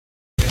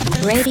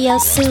Radio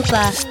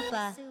Super.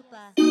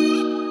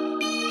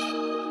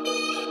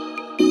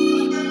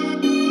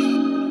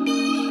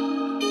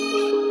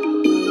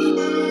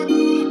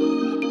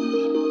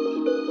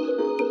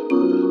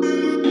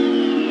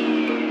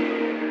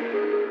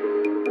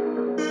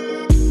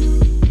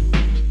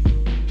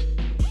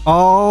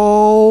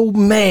 Oh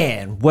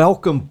man,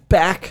 welcome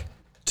back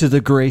to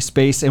the Gray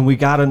Space, and we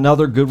got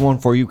another good one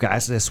for you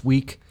guys this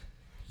week.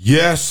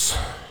 Yes,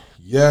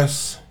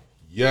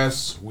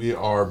 we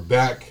are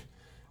back.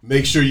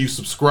 Make sure you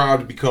subscribe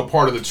to become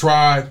part of the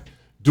tribe.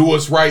 Do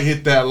us right,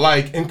 hit that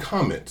like and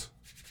comment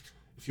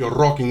if you're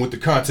rocking with the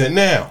content.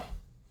 Now,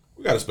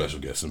 we got a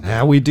special guest in.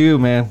 Yeah, we do,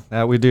 man.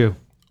 That we do.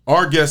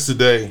 Our guest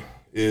today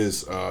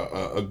is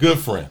a good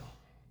friend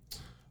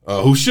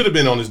who should have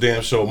been on this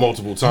damn show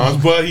multiple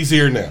times, but he's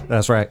here now.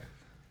 That's right.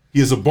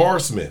 He is a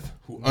barsmith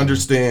who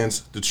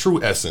understands the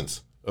true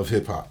essence of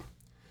hip-hop.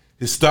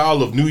 His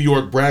style of New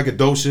York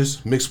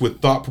braggadocious mixed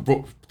with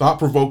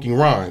thought-provoking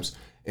rhymes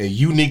and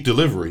unique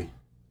delivery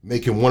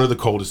make him one of the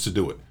coldest to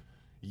do it.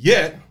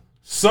 Yet,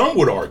 some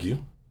would argue,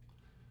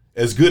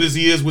 as good as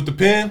he is with the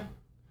pen,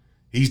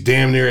 he's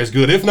damn near as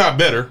good, if not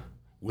better,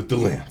 with the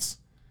lens.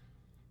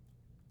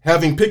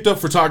 Having picked up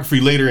photography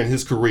later in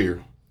his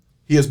career,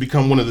 he has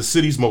become one of the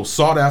city's most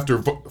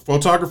sought-after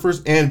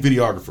photographers and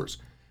videographers.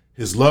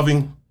 His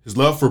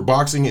love for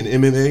boxing and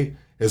MMA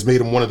has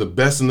made him one of the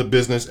best in the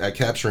business at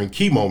capturing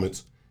key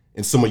moments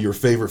in some of your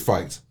favorite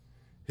fights.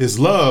 His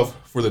love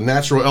for the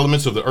natural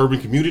elements of the urban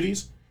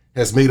communities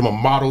has made him a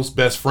model's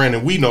best friend,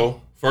 and we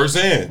know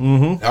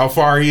firsthand how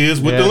far he is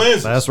with the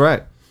lenses. That's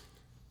right.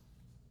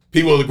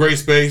 People of the Gray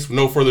Space, with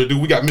no further ado,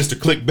 we got Mr.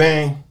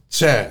 Clickbang,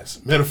 Chaz,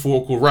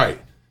 Medaforacle right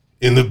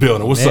in the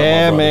building. What's up, my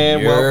brother?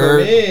 Man,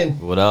 welcome in.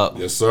 What up?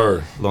 Yes,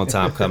 sir. Long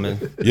time coming.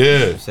 Yeah. You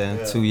know what I'm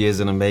saying? 2 years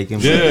in the making.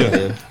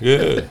 Yeah.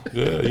 You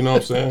know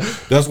what I'm saying?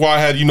 That's why I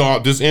had,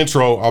 this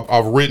intro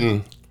I've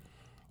written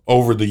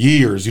over the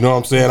years. You know what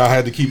I'm saying? I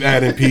had to keep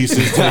adding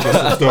pieces, taking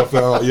some stuff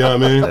out. You know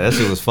what I mean? That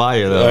shit was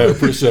fire, though. I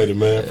appreciate it,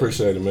 man.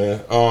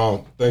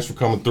 Thanks for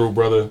coming through,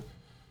 brother.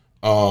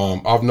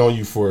 I've known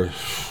you for,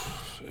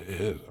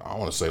 I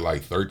want to say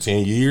like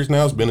 13 years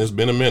now. It's been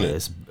a minute.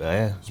 It's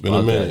been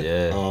a minute.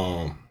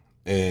 Yeah.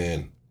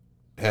 And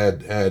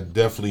had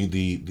definitely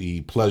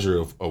the pleasure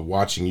of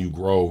watching you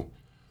grow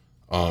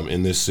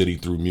in this city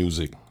through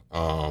music,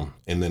 and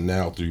then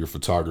now through your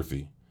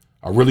photography.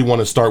 I really want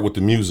to start with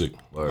the music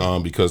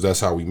because that's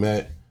how we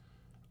met,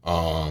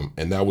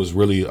 and that was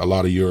really a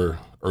lot of your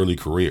early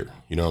career.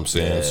 You know what I'm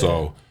saying? Yeah.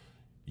 So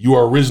you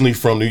are originally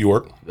from New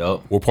York.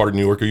 Yep. What part of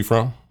New York are you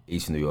from?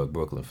 East New York,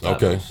 Brooklyn.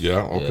 Okay. Flatbush.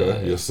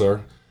 Yeah. Yes, sir.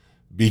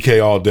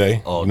 BK all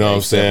day. All you know day, what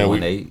I'm saying?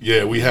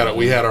 718. We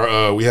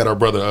had our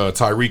brother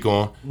Tyreek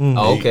on.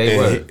 Oh,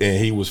 okay.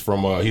 And he was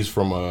from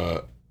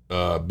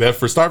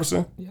Bedford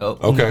Stuyvesant. Yep.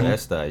 Okay.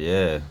 That's that.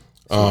 Yeah.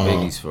 That's where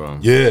Biggie's from.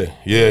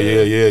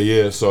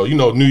 Yeah. So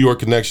New York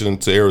connection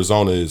to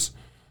Arizona is,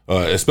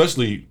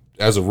 especially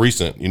as of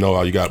recent. You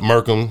got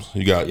Merkham,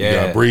 you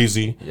got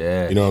Breezy.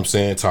 Yeah. You know what I'm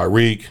saying?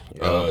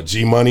 Tyreek,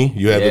 G Money.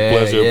 You had the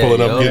pleasure of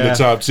pulling up, getting the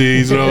top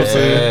cheese. You know what I'm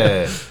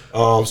saying?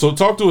 So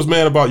talk to us,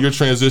 man, about your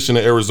transition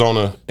to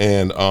Arizona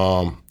and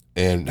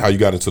how you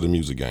got into the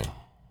music game.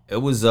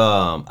 It was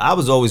I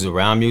was always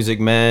around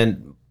music,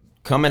 man.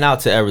 Coming out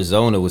to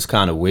Arizona was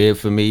kind of weird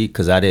for me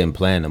because I didn't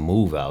plan to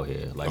move out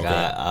here. Like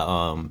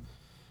I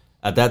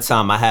at that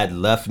time I had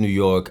left New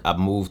York. I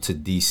moved to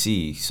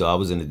DC, so I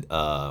was in the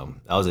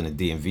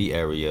DMV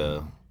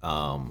area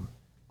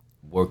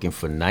working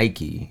for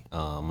Nike.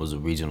 I was a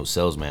regional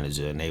sales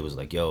manager, and they was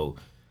like, "Yo,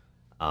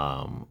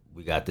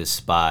 we got this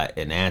spot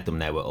in Anthem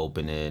that we're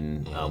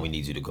opening. We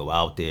need you to go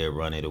out there,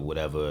 run it or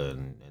whatever,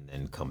 and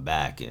then come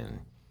back." And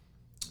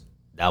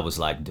that was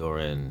like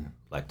during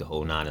like the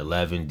whole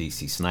 9/11,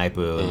 DC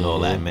sniper and all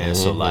that, man.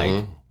 So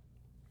like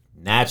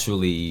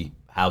naturally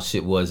how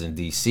shit was in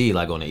DC,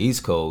 like on the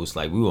East Coast,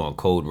 like we were on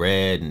Code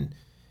Red and,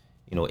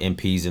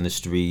 MPs in the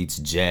streets,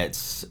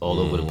 jets all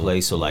over the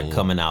place. So like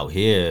coming out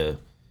here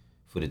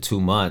for the 2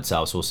 months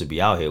I was supposed to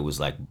be out here was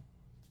like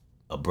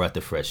a breath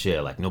of fresh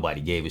air. Like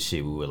nobody gave a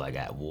shit. We were like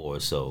at war.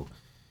 So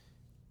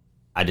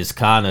I just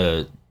kind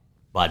of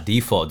by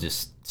default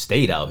just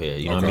stayed out here.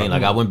 You know what I mean?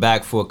 Like I went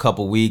back for a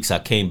couple weeks. I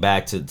came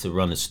back to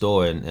run the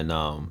store and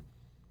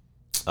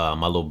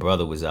my little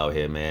brother was out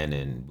here, man.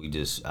 And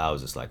I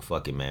was just like,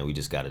 fuck it, man. We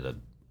just got an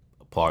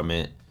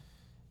apartment,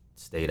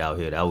 stayed out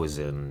here. That was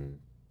in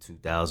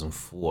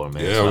 2004,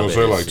 man. Yeah, I was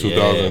gonna say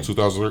like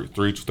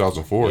 2003,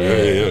 2004.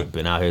 Yeah.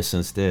 Been out here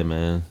since then,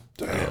 man.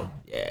 Damn.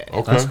 Yeah.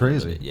 Okay. That's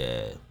crazy.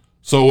 Yeah.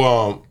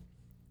 So,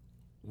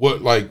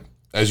 what, like,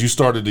 as you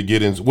started to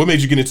get into, what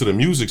made you get into the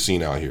music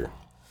scene out here?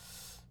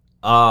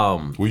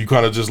 Were you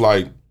kind of just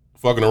like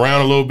fucking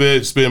around a little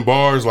bit, spitting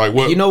bars, like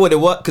what? You know what it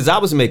was? Because I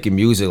was making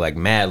music like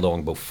mad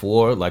long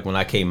before. Like when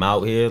I came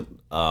out here,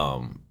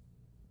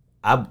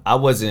 I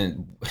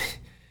wasn't.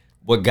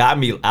 What got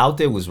me out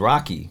there was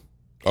Rocky.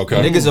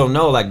 Okay. Niggas don't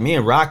know, like me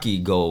and Rocky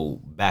go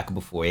back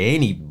before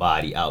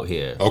anybody out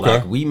here. Okay.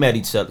 Like we met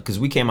each other because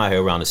we came out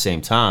here around the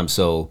same time.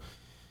 So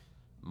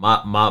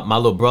my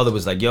little brother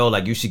was like, yo,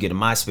 like you should get a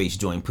MySpace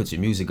joint, put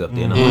your music up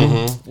there. And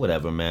I'm like,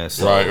 whatever, man.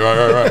 So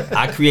Right.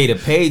 I create a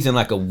page, and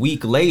like a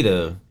week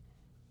later,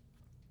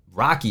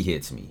 Rocky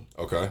hits me.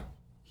 Okay.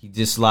 He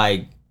just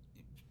like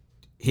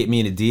hit me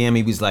in the DM.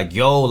 He was like,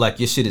 yo, like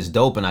your shit is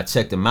dope. And I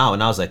checked him out,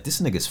 and I was like,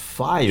 this nigga's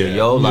fire,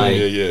 yo. Like,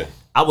 yeah.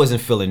 I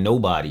wasn't feeling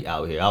nobody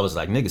out here. I was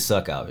like, niggas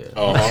suck out here.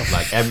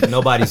 Like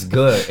nobody's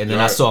good. And then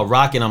I saw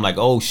Rocky, and I'm like,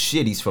 oh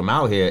shit, he's from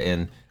out here.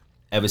 And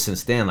ever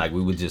since then, like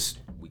we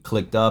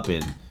clicked up,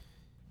 and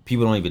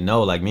people don't even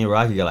know. Like me and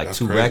Rocky got like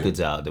 2 records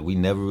out that we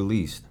never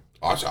released.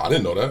 I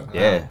didn't know that.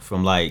 Yeah,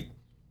 from like,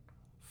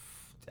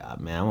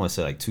 man, I want to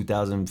say like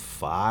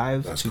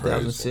 2005,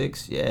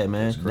 2006. Crazy. Yeah,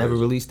 man, never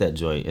released that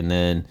joint. And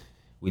then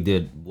we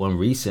did one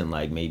recent,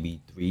 like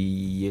maybe 3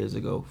 years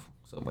ago,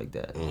 something like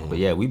that. But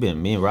yeah,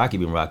 me and Rocky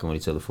been rocking with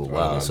each other for a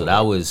while. So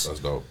that's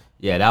dope.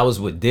 Yeah, that was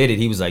what did it.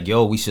 He was like,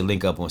 yo, we should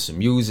link up on some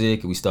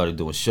music. And we started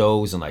doing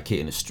shows and like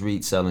hitting the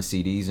street, selling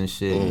CDs and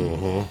shit.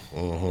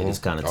 It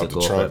just kind of took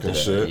off after that.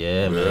 Shit.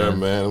 Yeah,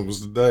 man. It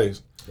was the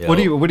days. Yo.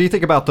 What do you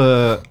think about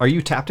are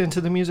you tapped into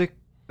the music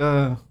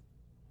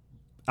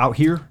out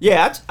here?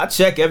 Yeah, I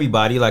check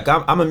everybody. Like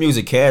I'm a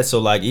music head, so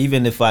like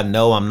even if I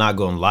know I'm not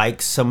gonna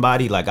like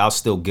somebody, like I'll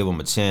still give them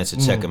a chance to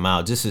check them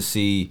out just to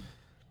see.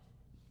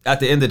 At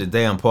the end of the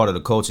day, I'm part of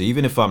the culture.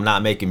 Even if I'm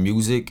not making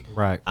music,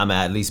 right, I'm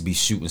at least be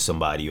shooting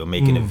somebody or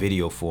making a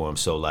video for them.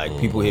 So like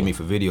people hit me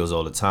for videos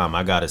all the time.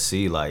 I gotta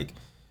see, like,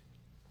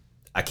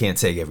 I can't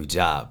take every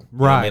job. You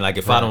know what I mean? Like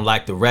if I don't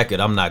like the record,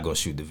 I'm not gonna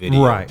shoot the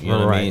video. Right. You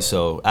know what I mean?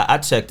 So I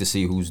check to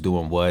see who's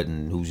doing what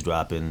and who's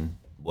dropping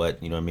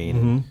what. You know what I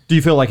mean? Do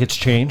you feel like it's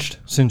changed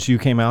since you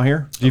came out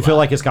here? Do you feel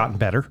like it's gotten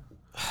better,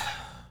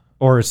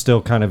 or it's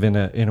still kind of in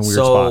a weird spot?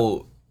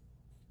 So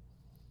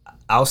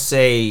I'll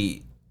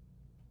say.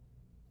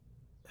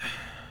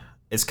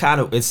 It's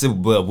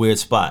a weird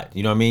spot,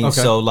 you know what I mean?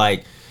 Okay. So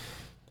like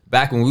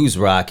back when we was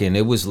rocking,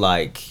 it was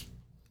like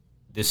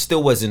there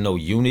still wasn't no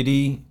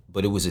unity,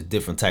 but it was a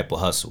different type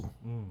of hustle.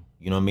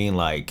 You know what I mean?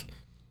 Like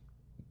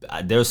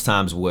there's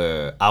times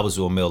where I was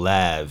on Mill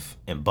Ave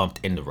and bumped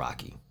into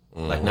Rocky,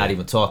 like not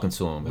even talking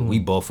to him, and we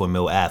both were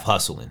Mill Ave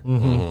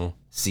hustling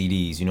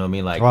CDs. You know what I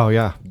mean? Like, oh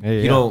yeah,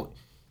 you know,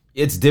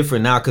 it's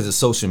different now because of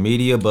social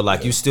media, but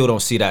like you still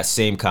don't see that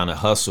same kind of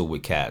hustle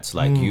with cats.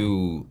 Like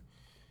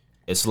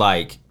it's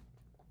like.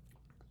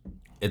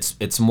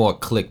 It's more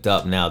clicked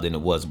up now than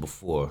it was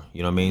before.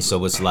 You know what I mean?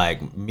 So it's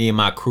like me and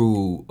my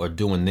crew are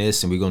doing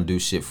this, and we're gonna do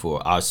shit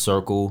for our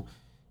circle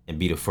and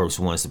be the first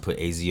ones to put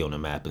AZ on the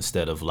map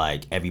instead of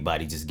like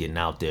everybody just getting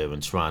out there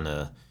and trying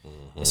to.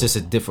 It's just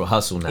a different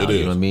hustle now. You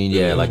know what I mean?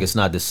 Yeah, like it's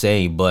not the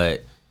same.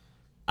 But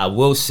I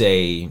will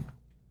say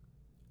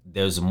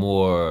there's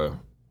more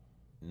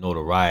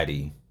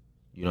notoriety.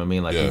 You know what I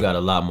mean? Like you got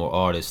a lot more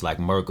artists. Like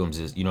Merkham's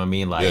is, you know what I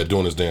mean? Like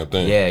doing his damn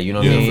thing. Yeah, you know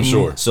what I mean? For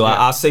sure. So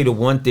I'll say the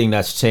one thing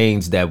that's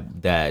changed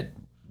that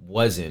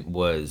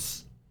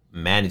was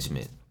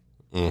management.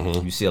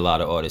 You see a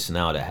lot of artists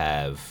now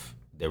that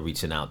they're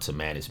reaching out to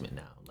management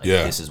now. Like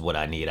this is what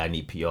I need. I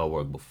need PR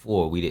work.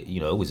 Before we did,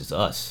 it was just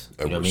us.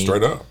 You know what I mean?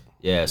 Straight up.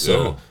 Yeah.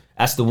 So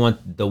that's the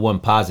one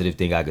positive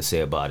thing I could say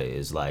about it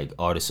is like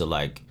artists are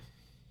like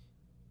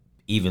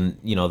even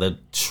they're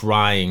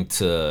trying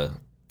to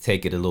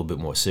take it a little bit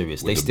more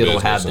serious. They still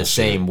don't have the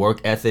same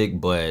work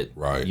ethic, but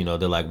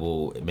they're like,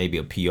 well, maybe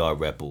a PR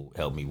rep will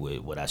help me with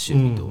what I should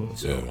be doing.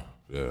 So.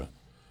 Yeah.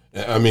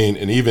 I mean,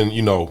 and even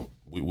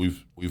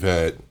we've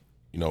had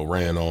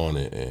Ran on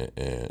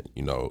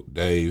and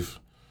Dave.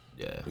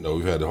 Yeah.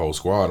 We've had the whole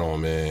squad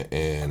on, man,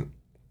 and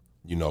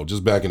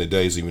just back in the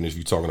days, even if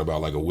you're talking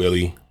about like a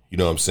Willie. You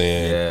know what I'm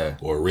saying? Yeah.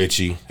 Or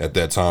Richie at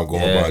that time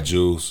going by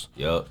Juice.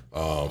 Yep.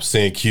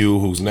 Sin Q,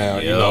 who's now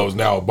is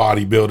now a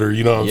bodybuilder.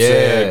 You know what I'm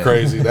saying?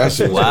 Crazy. That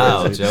shit was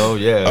wow, crazy. Joe.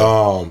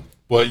 Yeah.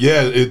 But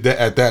yeah,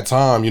 at that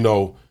time,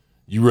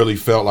 you really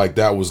felt like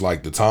that was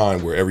like the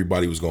time where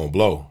everybody was gonna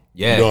blow.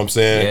 Yeah. You know what I'm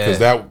saying?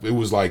 Because it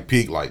was like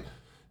peak, like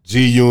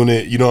G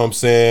Unit. You know what I'm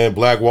saying?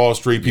 Black Wall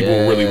Street. People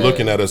were really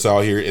looking at us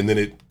out here, and then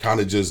it kind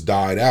of just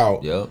died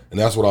out. Yep. And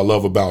that's what I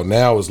love about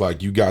now is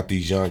like you got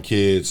these young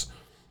kids.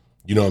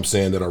 You know what I'm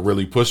saying, that are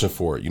really pushing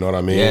for it. You know what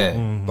I mean?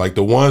 Yeah. Like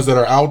the ones that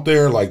are out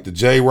there, like the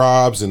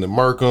J-Robs and the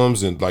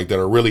Merkhams and like that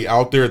are really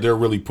out there, they're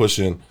really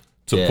pushing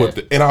to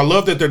put and I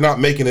love that they're not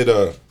making it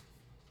a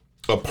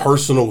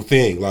personal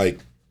thing. Like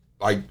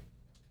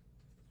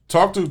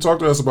talk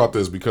to us about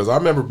this, because I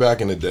remember back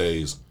in the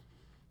days,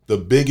 the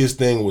biggest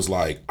thing was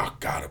like, I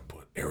gotta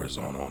put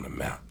Arizona on the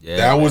map. Yeah,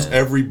 that was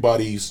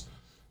everybody's,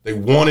 they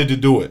wanted to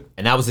do it.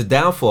 And that was the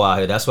downfall out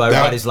here. That's why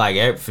everybody's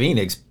like,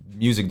 Phoenix,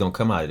 music don't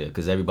come out of there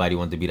because everybody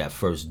wanted to be that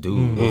first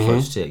dude or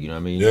first chick. You know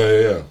what I mean?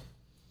 Yeah.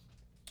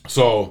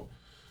 So,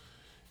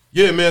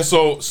 yeah, man.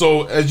 So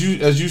as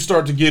you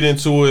start to get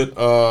into it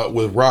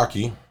with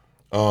Rocky,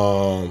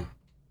 then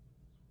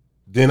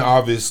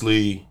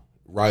obviously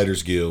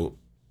Writers Guild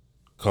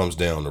comes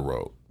down the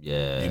road.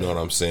 Yeah. You know what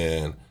I'm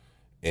saying?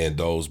 And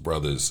those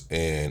brothers,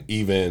 and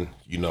even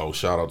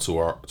shout out to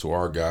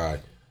our guy,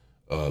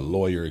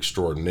 lawyer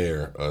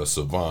extraordinaire,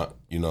 Savant.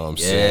 You know what I'm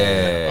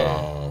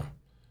saying?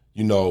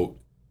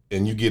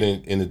 and you get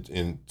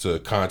into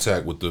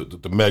contact with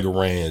the Mega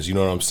Rands, you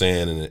know what I'm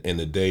saying, and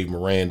the Dave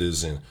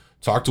Mirandas, and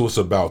talk to us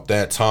about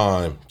that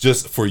time,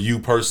 just for you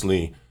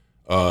personally,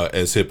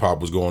 as hip hop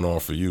was going on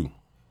for you.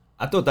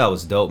 I thought that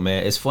was dope,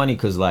 man. It's funny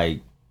because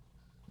like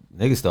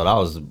niggas thought I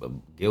was a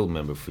guild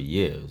member for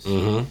years,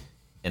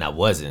 and I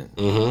wasn't.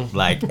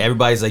 Like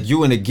everybody's like,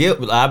 you in the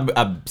guild?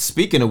 I'm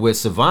speaking of which,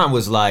 Savant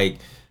was like,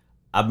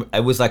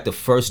 it was like the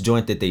first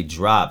joint that they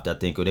dropped, I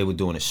think, or they were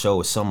doing a show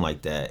or something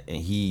like that, and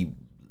he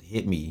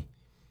hit me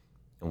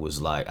and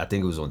was like, I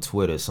think it was on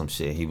Twitter or some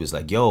shit. He was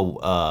like,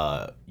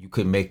 yo, you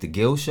couldn't make the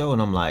guild show?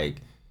 And I'm like,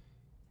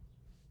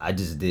 I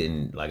just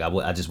didn't, like,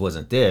 I just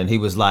wasn't there. And he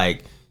was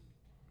like,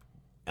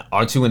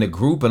 aren't you in a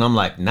group? And I'm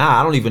like, nah,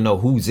 I don't even know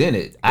who's in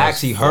it. I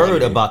actually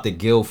heard about the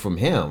guild from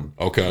him.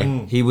 Okay.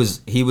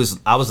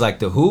 I was like,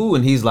 the who?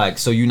 And he's like,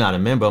 so you not a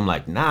member? I'm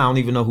like, nah, I don't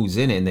even know who's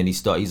in it. And then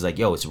he's like,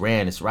 yo, it's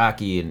Rand, it's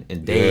Rocky,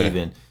 and Dave.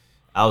 And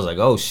I was like,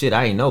 oh shit,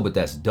 I ain't know, but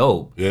that's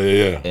dope.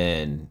 Yeah.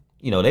 And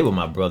you know, they were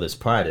my brothers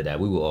prior to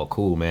that. We were all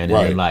cool, man. And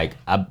Right. then like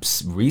I'll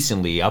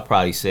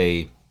probably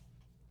say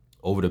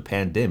over the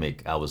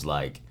pandemic, I was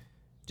like,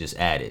 just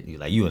added. You're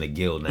like, you in a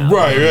guild now.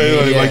 Right,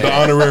 like the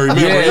honorary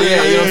member. Yeah,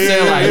 you know what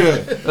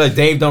I'm saying? Like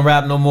Dave don't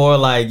rap no more,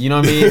 like, you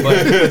know what I mean? But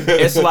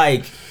it's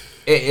like,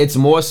 it's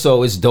more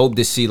so, it's dope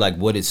to see like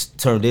what it's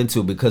turned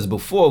into, because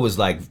before it was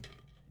like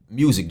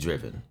music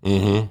driven. You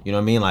know what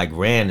I mean? Like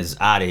Rand is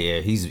out of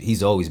here.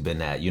 He's always been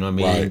that, you know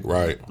what I mean?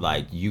 Right.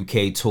 Like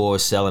UK tour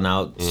selling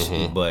out,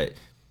 but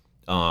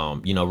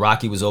you know,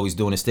 Rocky was always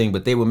doing his thing,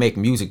 but they would make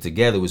music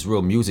together. It was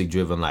real music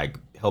driven, like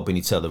helping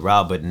each other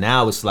out. But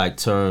now it's like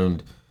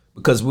turned,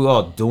 because we're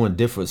all doing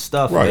different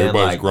stuff, Right, man.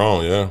 everybody's like,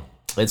 grown, yeah.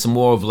 it's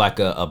more of like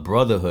a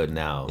brotherhood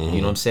now. You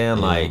know what I'm saying?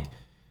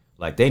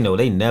 Like they know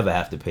they never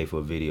have to pay for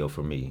a video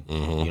from me. You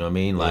know what I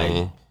mean?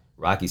 Like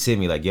Rocky sent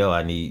me like, yo,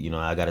 I need, you know,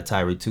 I got a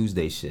Tyree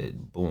Tuesday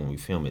shit. Boom, we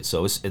film it.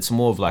 So it's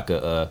more of like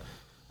a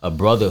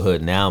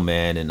brotherhood now,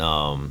 man.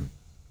 And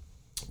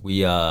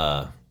we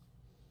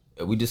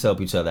just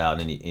help each other out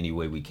in any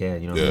way we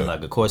can. You know what I mean?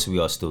 Like, of course we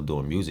are still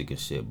doing music and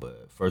shit,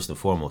 but first and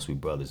foremost, we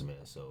brothers,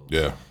 man. So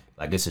Yeah.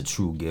 like, it's a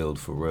true guild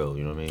for real,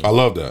 you know what I mean? I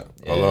love that.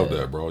 Yeah. I love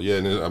that, bro. Yeah,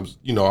 and I'm,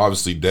 you know,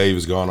 obviously Dave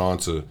has gone on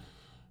to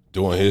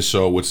doing his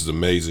show, which is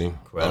amazing.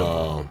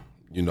 Incredible.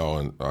 You know,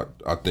 and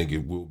I think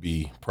it will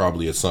be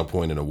probably at some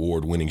point an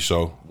award-winning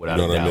show. Without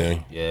you know a what doubt. I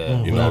mean?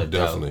 Yeah, You without know, a doubt.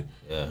 definitely.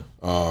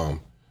 Yeah.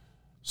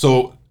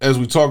 So as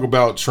we talk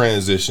about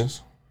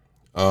transitions,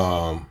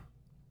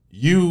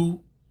 you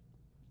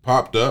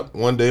popped up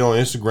one day on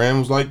Instagram and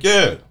was like,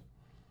 yeah,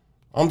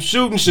 I'm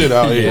shooting shit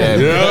out here. Yeah,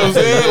 you know what I'm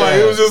saying? Like,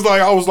 it was just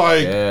like, I was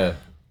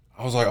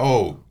like,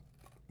 oh,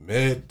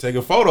 man,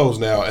 taking photos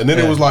now. And then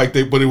it was like,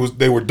 they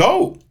were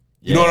dope.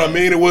 You know what I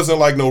mean? It wasn't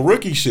like no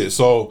rookie shit.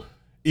 So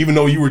even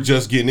though you were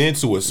just getting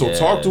into it. So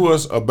talk to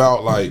us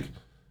about like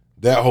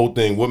that whole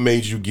thing. What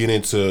made you get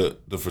into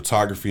the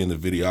photography and the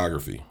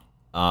videography?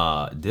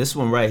 This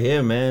one right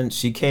here, man,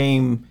 she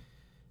came,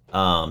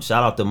 shout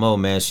out to Mo,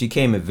 man. She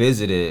came and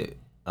visited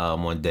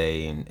one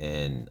day,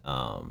 and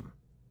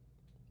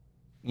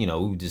you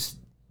know, we were just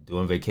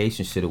doing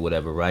vacation shit or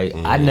whatever, right?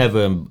 I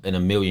never in a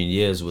million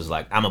years was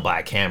like, I'm gonna buy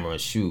a camera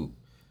and shoot.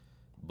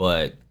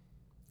 But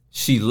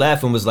she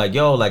left and was like,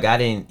 yo, like, I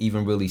didn't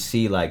even really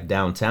see like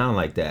downtown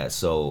like that.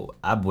 So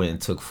I went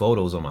and took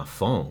photos on my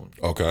phone.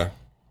 Okay.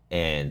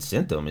 And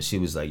sent them, and she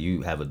was like,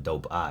 you have a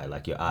dope eye,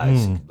 like your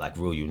eye's like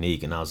real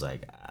unique. And I was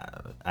like,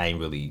 I ain't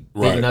really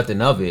thinking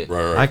nothing of it.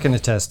 Right. I can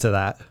attest to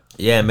that.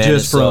 Yeah, man.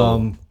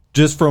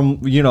 Just from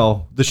you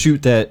know, the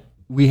shoot that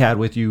we had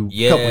with you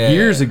a couple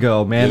years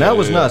ago, man. That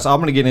was nuts. I'm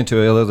gonna get into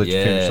it. I'll let you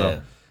finish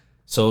up.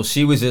 So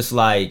she was just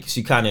like,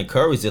 she kind of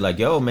encouraged it, like,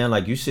 yo, man,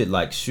 like, you should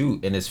like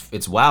shoot. And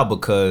it's wild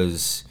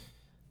because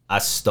I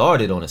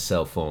started on a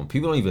cell phone.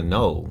 People don't even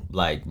know.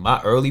 Like, my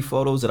early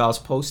photos that I was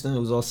posting, it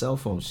was all cell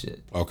phone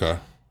shit. Okay.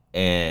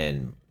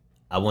 And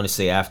I want to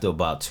say after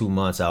about 2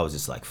 months, I was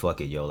just like,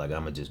 fuck it, yo, like,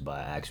 I'm gonna just buy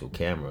an actual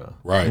camera.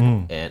 Right.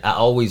 And I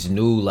always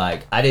knew,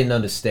 like, I didn't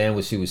understand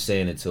what she was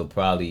saying until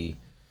probably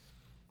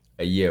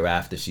a year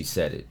after she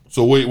said it.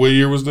 So what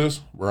year was this?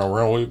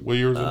 Around what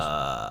year was this?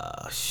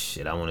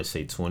 Shit, I want to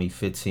say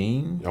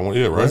 2015.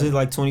 Right. Was it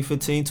like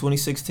 2015,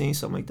 2016,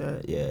 something like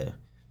that? Yeah.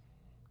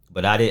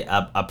 But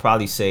I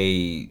probably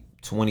say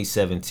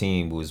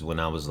 2017 was when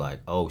I was like,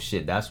 oh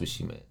shit, that's what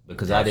she meant.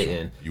 Because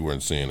You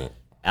weren't seeing it.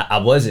 I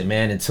wasn't,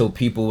 man, until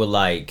people were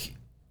like,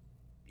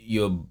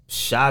 your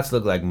shots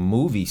look like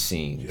movie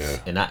scenes. Yeah.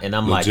 And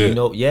I'm like, Legit. you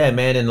know, yeah,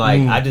 man. And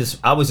like,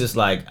 I was just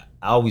like,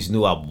 I always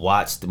knew I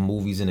watched the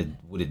movies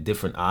with a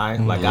different eye.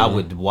 Like, I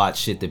would watch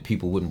shit that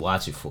people wouldn't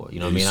watch it for. You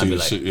know what I mean? I'd be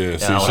like, see shit in the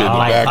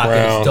background.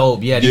 background.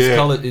 Dope. Yeah, these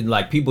colors,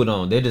 like, people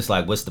don't. They're just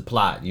like, what's the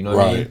plot? You know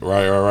what I mean?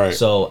 Right.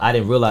 So I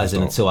didn't realize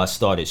it until I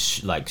started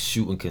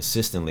shooting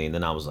consistently, and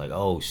then I was like,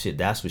 oh shit,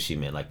 that's what she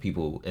meant. Like,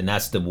 people, and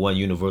that's the one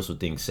universal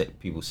thing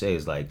people say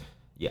is like,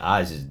 your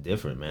eyes is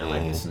different, man.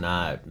 Like, it's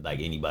not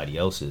like anybody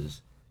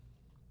else's.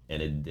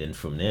 And then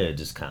from there, it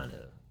just kind of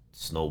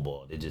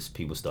snowballed. It just,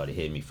 people started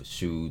hitting me for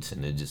shoots,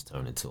 and it just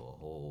turned into a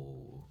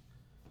whole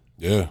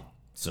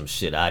some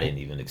shit I didn't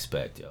even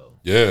expect, yo.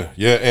 Yeah,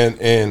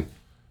 and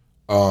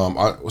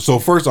so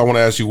first I want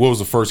to ask you, what was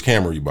the first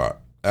camera you bought?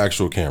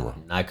 Actual camera.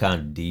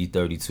 Nikon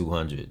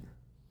D3200.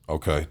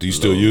 Okay. Do you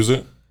still use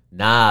it?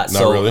 Nah, Not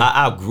so really?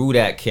 I outgrew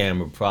that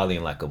camera probably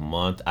in like a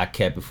month. I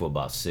kept it for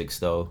about 6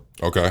 though.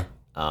 Okay.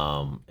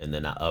 And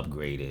then I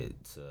upgraded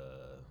to,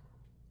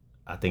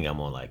 I think I'm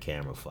on like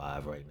camera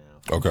 5 right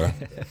now. Okay.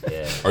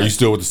 Yeah. Are you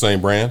still with the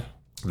same brand?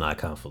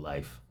 Nikon for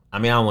life. I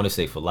mean, I don't want to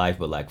say for life,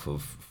 but like for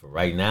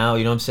right now,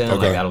 you know what I'm saying?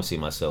 Okay. Like I don't see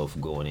myself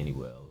going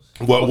anywhere else.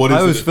 What I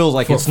is always it? feel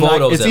like For it's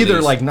photos, it's at either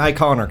least. like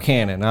Nikon or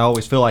Canon. I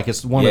always feel like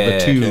it's one of the Yeah,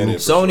 two. Canon.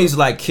 Sony's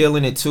like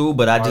killing it too,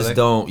 but I Are just they?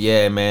 don't.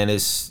 Yeah, man,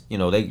 it's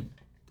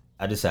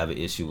I just have an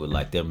issue with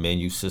like their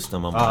menu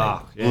system. I'm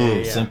like,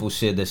 yeah. simple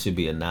shit that should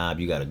be a knob.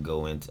 You got to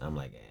go into. I'm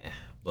like,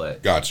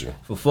 but Got you.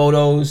 for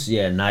photos,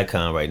 yeah,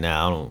 Nikon right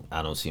now.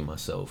 I don't see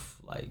myself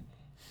like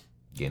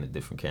getting a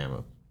different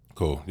camera.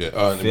 Cool.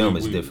 Yeah. Film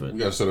is different. We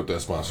got to set up that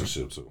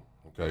sponsorship too.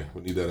 Okay.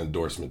 We need that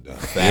endorsement done.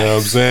 You know what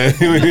I'm saying?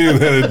 We need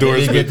that You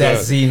endorsement get that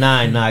done.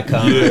 Z9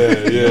 Nikon. Yeah, You know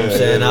what I'm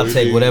saying? yeah, I'll we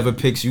take need- whatever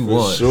pics you For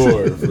want.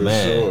 sure. For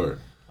Man. sure.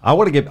 I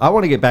want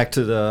to get back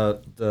to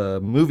the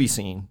movie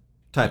scene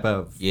type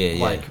of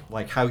Yeah.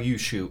 like how you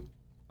shoot.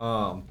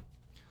 I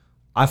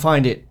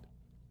find it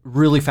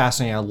really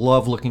fascinating. I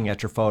love looking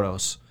at your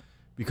photos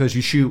because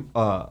you shoot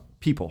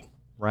people,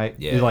 right?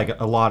 Yeah. You're like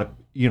a lot of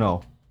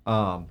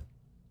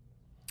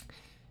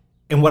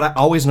and what I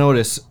always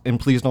notice, and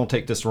please don't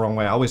take this the wrong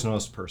way, I always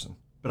notice the person,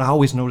 but I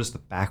always notice the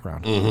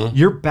background.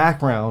 Your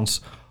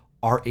backgrounds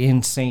are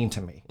insane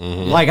to me.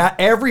 Like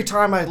every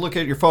time I look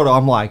at your photo,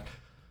 I'm like,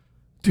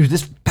 dude,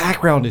 this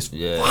background is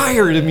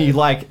fire to me.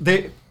 Like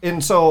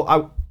and so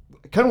I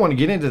kind of want to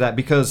get into that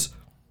because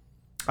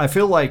I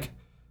feel like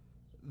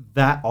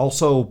that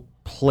also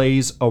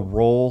plays a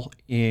role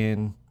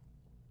in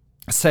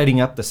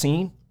setting up the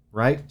scene,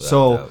 right?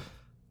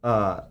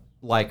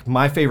 Like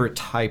my favorite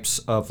types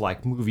of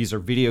like movies or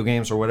video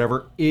games or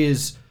whatever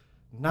is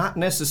not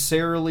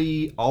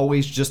necessarily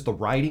always just the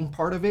writing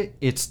part of it.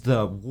 It's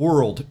the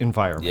world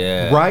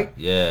environment, right?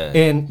 Yeah.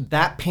 And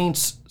that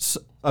paints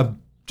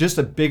just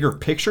a bigger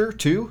picture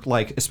too,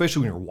 like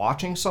especially when you're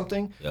watching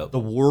something, the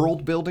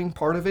world building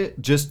part of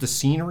it, just the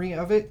scenery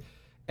of it.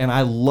 And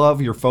I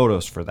love your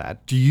photos for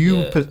that. Do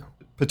you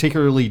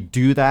particularly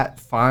do that?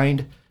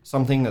 Find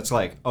something that's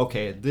like,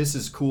 okay, this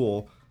is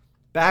cool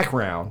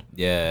background,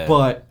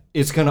 but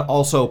it's going to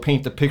also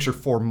paint the picture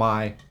for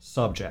my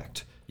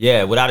subject.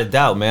 Yeah, without a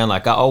doubt, man.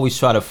 Like I always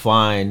try to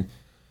find,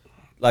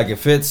 like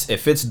if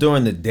it's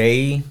during the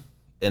day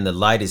and the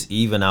light is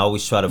even, I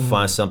always try to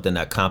find something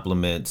that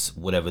complements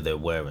whatever they're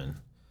wearing.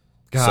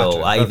 Gotcha.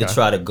 So I either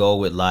try to go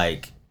with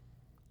like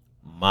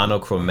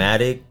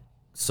monochromatic,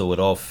 so it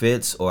all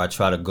fits, or I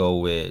try to go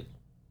with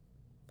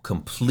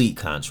complete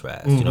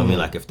contrast. You know what I mean?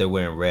 Like if they're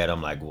wearing red,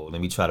 I'm like, well,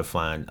 let me try to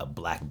find a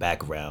black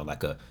background,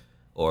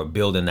 or a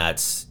building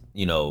that's,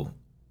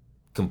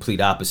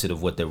 complete opposite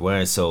of what they're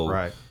wearing.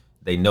 So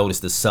they notice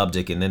the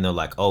subject and then they're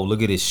like, oh,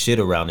 look at this shit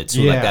around it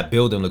too. Like that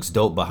building looks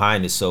dope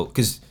behind it. So,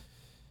 because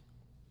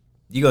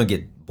you're going to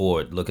get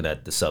bored looking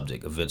at the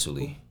subject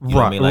eventually. You know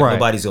what I mean? Like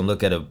nobody's going to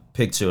look at a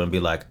picture and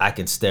be like, I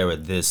can stare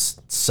at this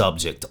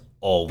subject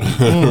all week.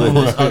 Like,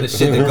 there's other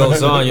shit that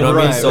goes on, you know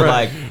what I mean? So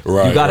like,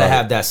 you got to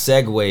have that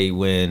segue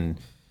when,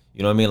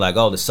 you know what I mean? Like,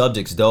 oh, the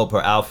subject's dope,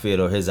 her outfit,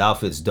 or his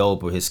outfit's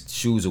dope, or his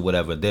shoes or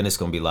whatever. Then it's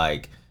going to be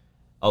like,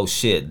 oh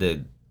shit,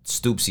 the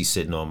stoops he's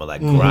sitting on are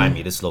like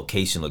grimy. This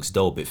location looks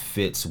dope. It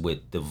fits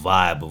with the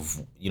vibe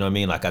of, you know what I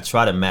mean? Like I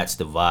try to match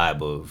the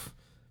vibe of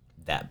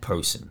that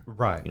person.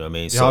 Right. You know what I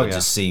mean? So it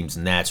just seems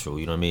natural,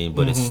 you know what I mean?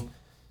 But it's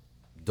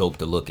dope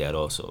to look at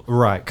also.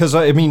 Right. Because,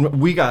 I mean,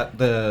 we got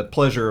the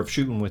pleasure of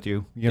shooting with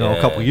you,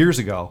 a couple years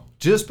ago,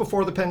 just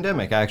before the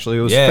pandemic, actually.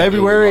 It was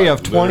February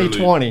of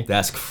 2020.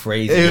 That's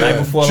crazy. Right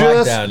before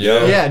lockdown,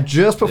 yo. Yeah,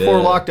 just before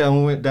lockdown,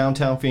 we went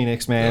downtown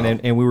Phoenix, man,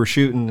 and we were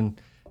shooting.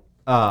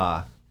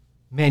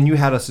 Man, you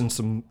had us in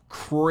some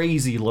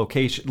crazy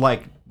location.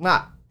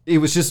 It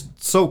was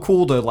just so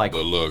cool to The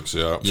looks,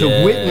 to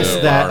witness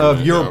that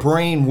of your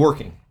brain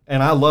working.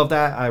 And I love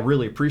that. I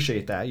really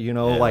appreciate that.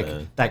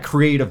 That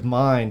creative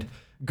mind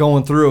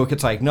going through.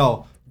 It's like,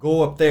 no,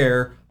 go up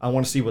there. I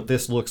want to see what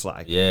this looks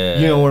like. Yeah.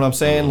 You know what I'm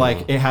saying?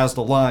 Like it has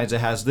the lines.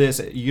 It has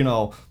this.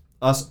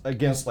 Us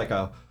against like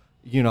a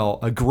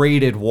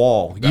graded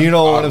wall. You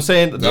know what I'm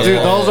saying? Dude,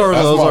 those are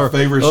my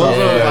favorite shot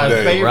that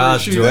day.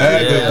 Garage shoots. joint.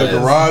 The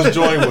garage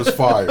joint was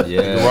fire. The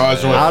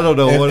garage joint. I don't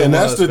know what it and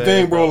that's was, the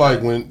thing, man. bro.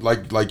 Like when,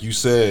 like you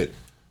said,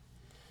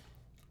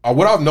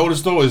 what I've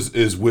noticed though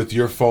is with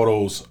your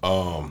photos,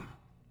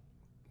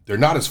 they're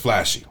not as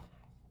flashy,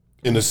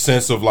 in the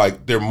sense of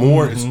like they're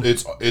more.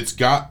 It's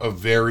got a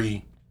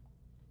very,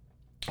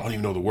 I don't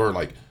even know the word,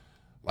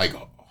 like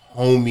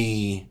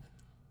homey,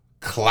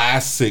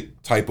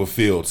 classic type of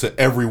feel to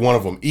every one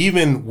of them.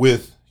 Even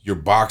with your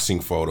boxing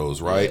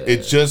photos, right?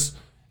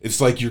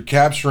 It's like you're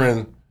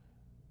capturing.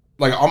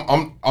 Like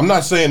I'm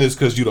not saying this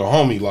because you're the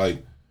homie.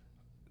 Like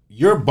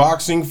your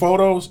boxing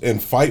photos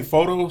and fight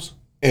photos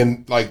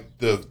and like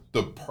the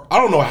I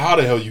don't know how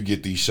the hell you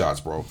get these shots,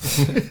 bro,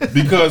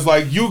 because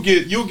like you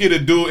get a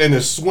dude in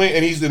the swing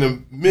and he's in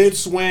the mid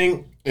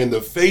swing and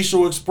the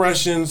facial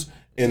expressions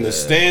and the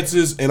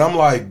stances, and I'm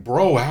like,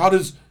 bro, how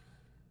the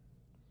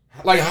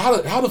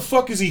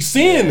fuck is he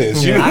seeing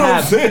this? You know what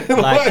I'm saying?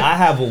 Like I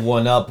have a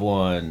one up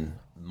on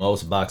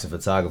most boxing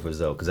photographers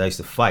though, because I used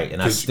to fight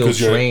and I still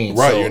train.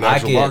 Right, so you're an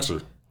actual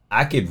boxer.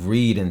 I could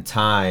read in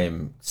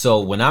time.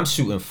 So when I'm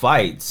shooting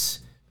fights,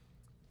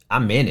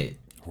 I'm in it.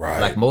 Right.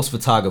 Like most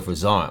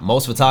photographers aren't.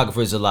 Most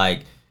photographers are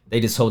like, they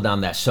just hold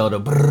down that shutter,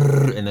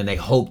 and then they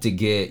hope to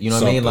get, you know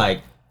what I mean?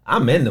 Like,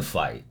 I'm in the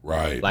fight.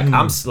 Right. Like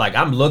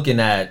I'm looking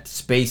at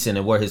spacing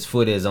and where his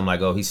foot is. I'm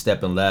like, oh, he's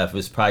stepping left.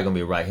 It's probably gonna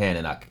be a right hand,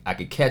 and I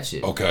could catch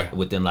it. Okay.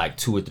 Within like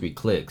 2 or 3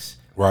 clicks.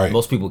 Right.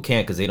 Most people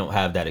can't because they don't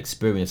have that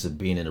experience of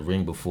being in the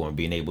ring before and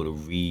being able to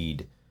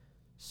read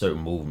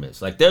certain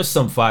movements. Like there's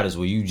some fighters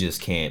where you just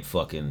can't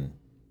fucking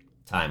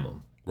time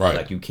them. Right.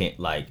 Like you can't,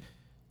 like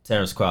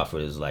Terrence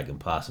Crawford is like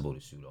impossible to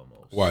shoot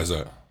almost. Why is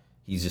that?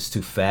 He's just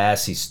too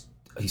fast. He's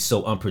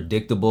so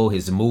unpredictable.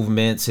 His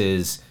movements,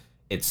 it's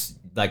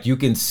like you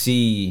can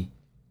see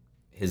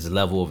his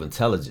level of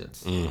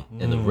intelligence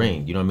in the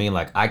ring. You know what I mean?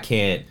 Like I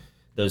can't.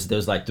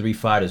 There's like 3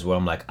 fighters where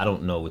I'm like, I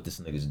don't know what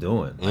this nigga's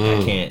doing. Like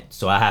I can't.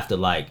 So I have to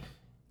like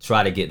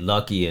try to get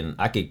lucky, and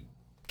I could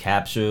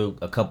capture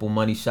a couple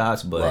money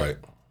shots, but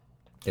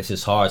it's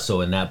just hard.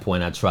 So in that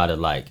point, I try to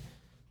like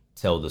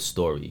tell the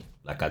story.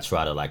 Like I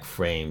try to like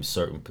frame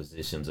certain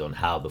positions on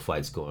how the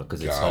fight's going,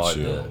 because it's hard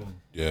to,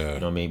 you know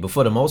what I mean? But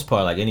for the most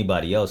part, like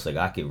anybody else, like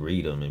I could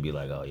read them and be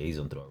like, oh yeah, he's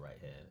gonna throw it right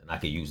hand, and I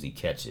could usually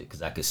catch it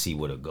because I could see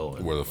where they're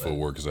going, where the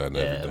footwork is at. And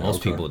everything.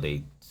 Most people,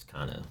 they just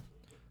kind of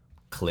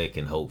click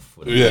and hope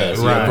for the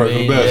best. Right. For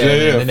the best.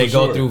 And then they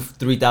go through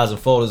 3,000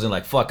 photos and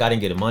like, fuck, I didn't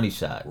get a money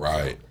shot.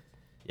 Right. So,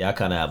 yeah, I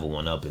kind of have a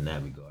one up in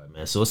that regard,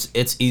 man. So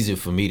it's easier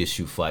for me to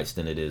shoot fights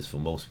than it is for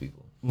most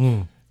people.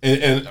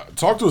 And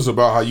talk to us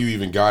about how you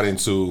even got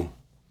into,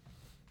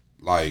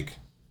 like,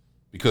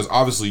 because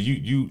obviously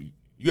you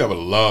have a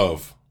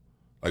love,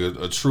 like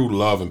a true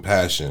love and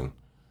passion.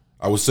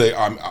 I would say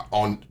I'm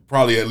on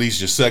probably at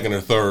least your second or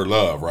third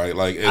love, right?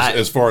 Like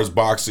as far as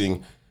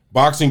boxing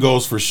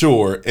goes for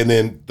sure, and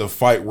then the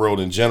fight world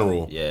in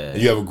general. Yeah.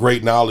 And you have a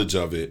great knowledge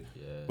of it.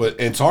 Yeah.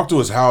 And talk to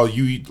us how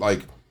you,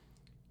 like,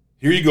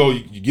 here you go,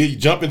 you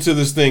jump into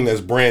this thing that's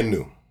brand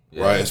new,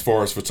 right? As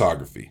far as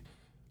photography.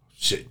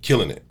 Shit,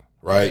 killing it,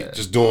 right? Yeah.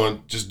 Just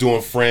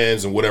doing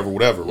friends and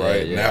whatever,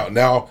 right? Yeah.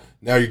 Now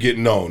you're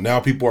getting known.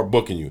 Now people are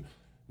booking you.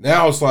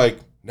 Now it's like,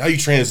 now you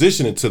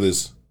transition into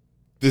this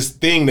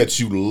thing that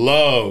you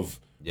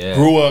love,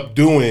 grew up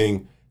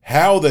doing.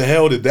 How the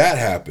hell did that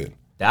happen?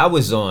 That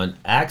was on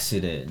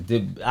accident.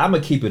 I'm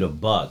going to keep it a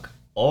buck.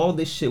 All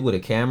this shit with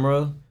a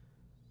camera,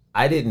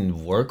 I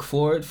didn't work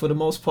for it for the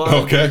most part.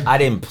 Okay. I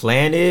didn't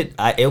plan it.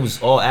 It was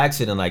all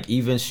accident. Like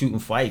even shooting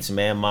fights,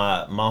 man.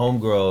 My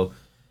homegirl,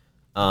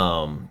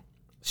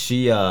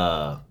 she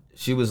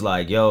was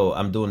like, yo,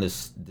 I'm doing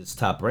this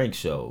Top Rank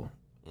show.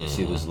 And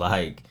she was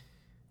like,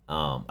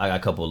 I got a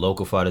couple of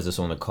local fighters that's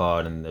on the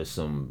card, and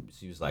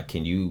she was like,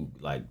 can you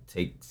like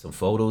take some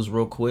photos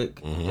real quick?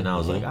 And I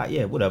was like,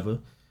 yeah, whatever.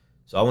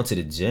 So I went to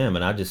the gym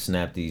and I just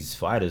snapped these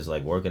fighters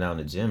like working out in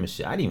the gym and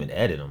shit. I didn't even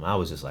edit them. I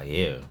was just like,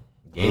 here,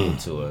 gave them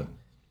to her.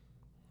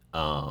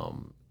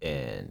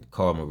 And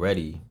Carl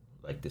Moretti,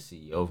 like the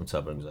CEO from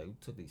Top Rank, was like, who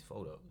took these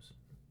photos?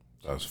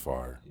 That's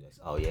fire. Like,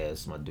 oh yeah,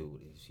 it's my dude.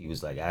 She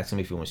was like asking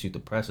me if you want to shoot the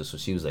presser. So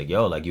she was like,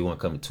 yo, like you want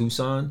to come to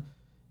Tucson?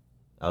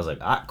 I was like,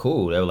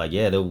 cool. They were like,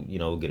 yeah,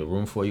 they'll get a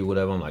room for you,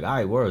 whatever. I'm like, all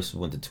right, worse.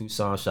 Went to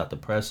Tucson, shot the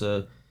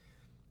presser.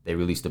 They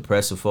released the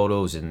presser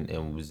photos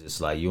and was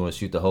just like, you want to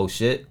shoot the whole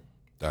shit?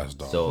 That's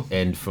dope. So,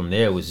 and from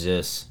there it was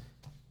just,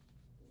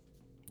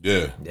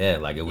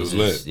 like it was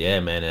just,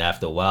 lit. Man. And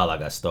after a while,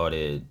 like I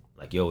started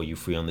like, yo, are you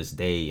free on this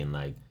day? And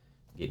like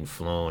getting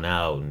flown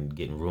out and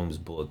getting rooms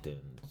booked, and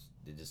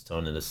it just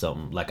turned into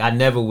something. Like I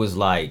never was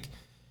like,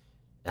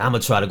 I'm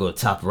gonna try to go to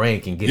Top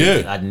Rank and get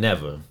it. I'd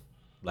never.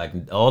 Like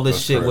all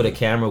this shit with a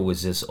camera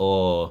was just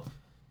all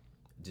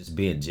just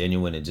being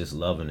genuine and just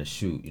loving to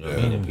shoot. You know what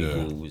I mean? And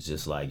people was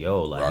just like,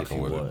 yo, like rocking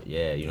if you want,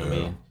 you know what I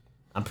mean?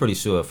 I'm pretty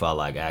sure if I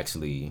like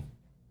actually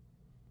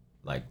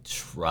like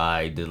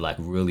tried to like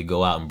really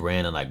go out and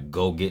brand and like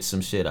go get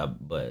some shit,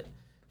 but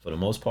for the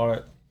most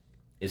part,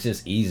 it's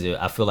just easier.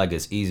 I feel like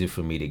it's easier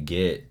for me to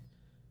get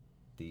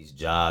these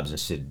jobs and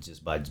shit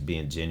just by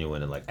being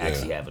genuine and like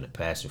actually having a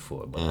passion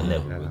for it. But I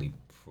never really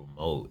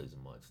promote as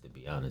much, to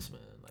be honest,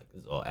 man. Like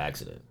it's all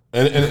accident.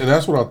 And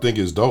that's what I think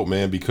is dope,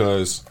 man,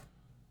 because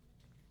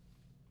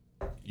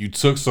you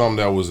took something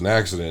that was an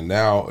accident.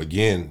 Now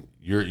again,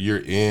 you're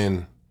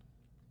in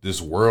this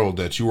world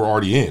that you were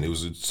already in.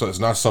 It's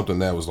not something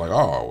that was like,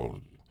 oh,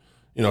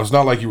 you know, it's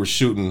not like you were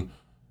shooting.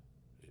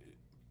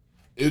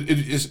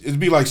 It'd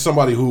be like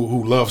somebody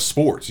who loves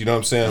sports, you know what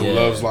I'm saying? Who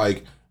loves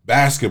like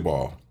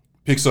basketball,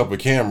 picks up a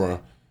camera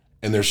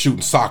and they're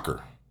shooting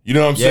soccer. You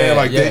know what I'm saying?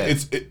 Like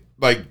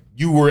like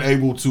you were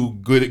able to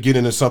get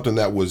into something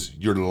that was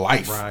your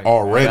life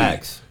already.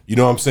 Facts. You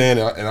know what I'm saying?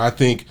 And I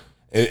think,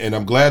 And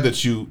I'm glad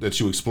that you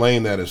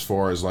explained that as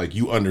far as like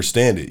you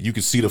understand it. You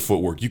can see the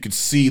footwork. You can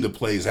see the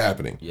plays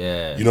happening.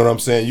 Yeah. You know what I'm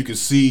saying? You can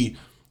see,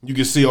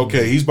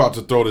 okay, he's about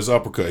to throw this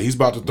uppercut. He's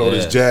about to throw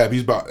this jab.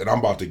 And I'm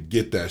about to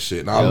get that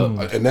shit.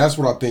 And that's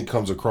what I think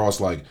comes across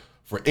like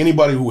for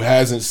anybody who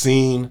hasn't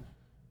seen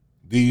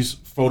these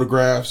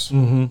photographs,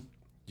 you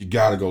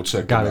gotta go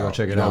check them out. Go check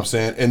it out. You know what I'm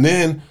saying? And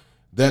then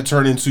that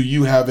turned into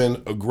you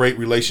having a great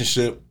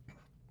relationship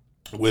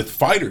with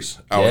fighters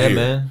out here.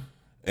 Man.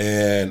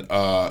 And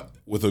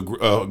with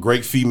a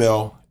great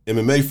female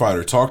MMA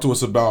fighter. Talk to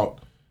us about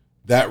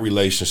that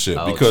relationship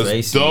because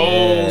Tracy,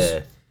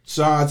 those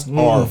shots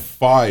are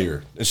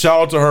fire. And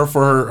shout out to her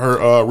for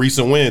her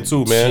recent win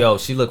too, man. Yo,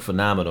 she looked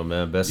phenomenal,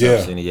 man. Best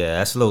I've seen. Yeah,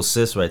 that's a little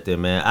sis right there,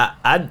 man.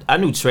 I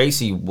knew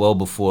Tracy well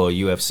before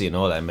UFC and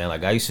all that, man.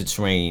 Like I used to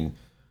train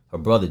her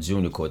brother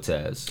Junior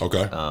Cortez.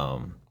 Okay.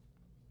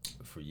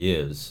 For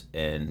years,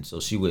 and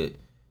so she would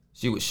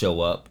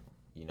show up.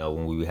 You know,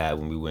 when we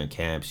were in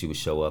camp, she would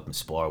show up and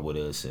spar with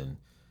us, and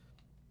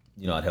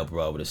you know, I'd help her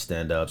out with her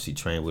stand-up. She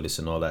trained with us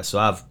and all that.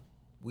 So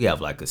we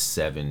have like a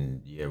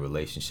 7-year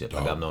relationship.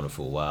 Like I've known her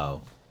for a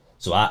while.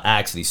 So I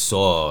actually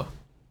saw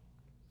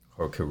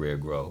her career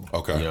grow.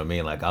 Okay. You know what I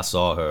mean? Like I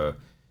saw her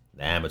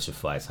the amateur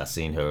fights. I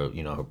seen her,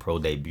 you know, her pro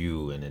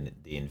debut and then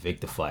the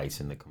Invicta fights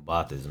and the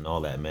combates and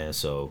all that, man.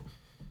 So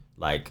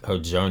like her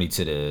journey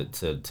to the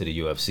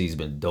UFC has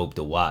been dope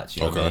to watch.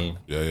 You know what I mean?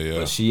 Yeah.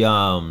 But she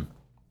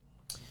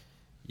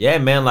yeah,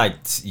 man, like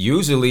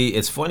usually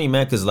it's funny,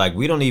 man, because like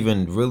we don't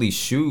even really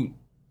shoot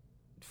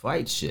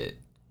fight shit.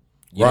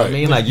 You know what I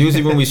mean? Like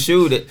usually when we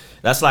shoot it,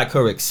 that's like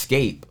her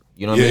escape.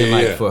 You know what I mean?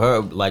 Like for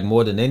her, like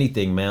more than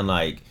anything, man,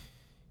 like,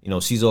 you know,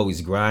 she's always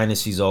grinding.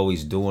 She's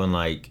always doing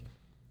like,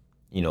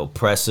 you know,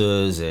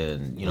 pressers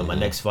and, you know, my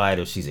next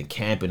fighter, she's in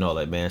camp and all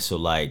that, man. So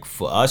like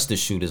for us to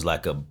shoot is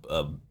like a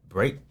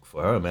break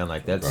for her, man.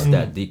 Like that's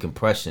that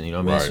decompression, you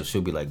know what I mean? So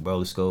she'll be like, bro,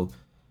 let's go.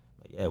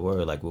 Like, yeah,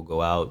 word. Like we'll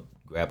go out,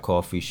 grab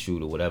coffee,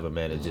 shoot or whatever,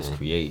 man, and just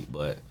create.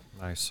 But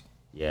nice.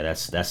 Yeah,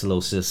 that's a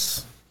little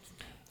sis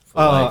for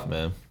life,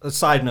 man. A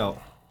side note: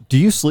 do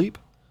you sleep?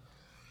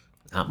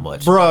 Not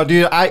much, bro,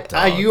 dude.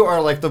 You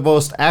are like the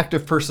most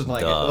active person.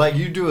 Like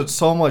you doing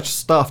so much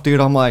stuff, dude.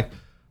 I'm like,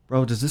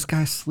 bro, does this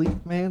guy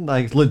sleep, man?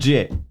 Like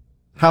legit.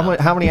 How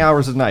many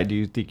hours a night do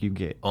you think you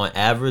get? On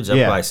average,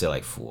 I'd probably say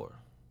like 4.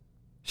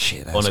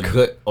 Shit, that's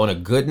on a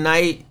good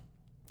night.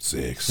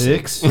 6.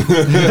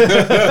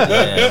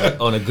 Yeah,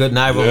 on a good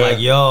night, we're like,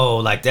 yo,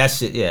 like that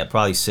shit. Yeah,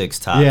 probably 6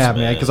 tops. Yeah,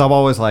 man, because I'm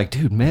always like,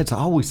 dude, Med's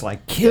always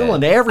like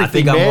killing everything. I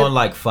think man. I'm on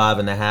like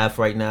 5.5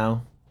 right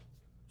now.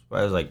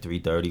 Probably was like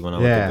 3:30 when I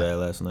went to bed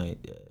last night.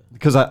 Yeah,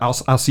 because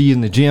I'll see you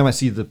in the gym. I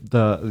see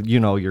the you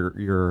know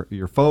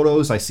your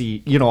photos. I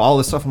see all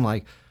this stuff. I'm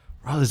like,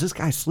 bro, does this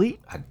guy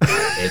sleep?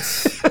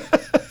 It's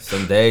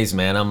some days,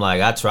 man. I'm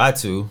like, I try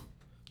to.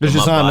 There's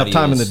just not enough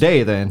time in the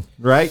day then,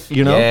 right?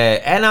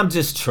 Yeah, and I'm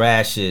just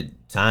trash at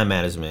time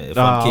management. If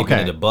I'm keeping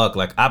it a buck,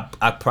 like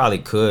I probably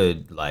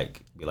could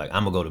like be like,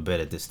 I'm gonna go to bed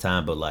at this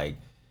time, but like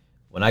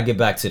when I get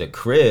back to the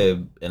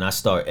crib and I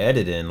start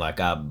editing, like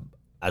I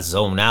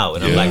zone out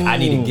and I'm like, I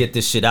need to get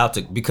this shit out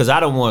because I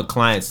don't want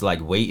clients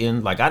like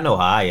waiting. Like I know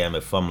how I am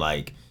if I'm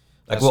like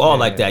we're all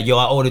like that. Yo,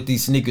 I ordered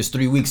these sneakers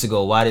 3 weeks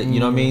ago. Why did you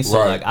know what I mean? So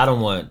like I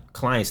don't want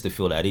clients to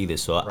feel that either.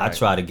 So I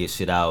try to get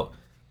shit out,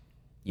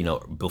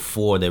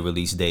 before their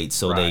release date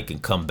so they can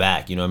come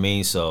back, you know what I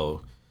mean?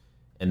 So,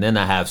 and then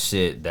I have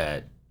shit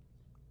that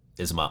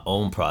is my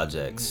own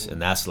projects,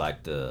 and that's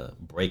like the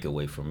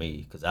breakaway for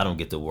me because I don't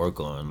get to work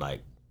on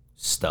like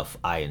stuff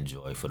I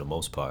enjoy for the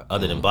most part.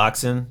 Other than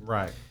boxing,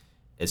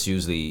 it's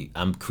usually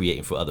I'm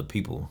creating for other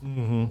people.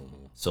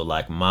 So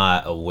like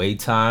my away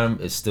time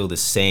is still the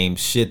same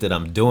shit that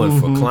I'm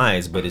doing for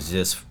clients, but it's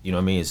just, you know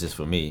what I mean? It's just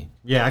for me.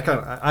 Yeah,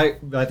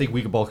 I think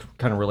we could both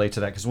kind of relate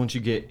to that because once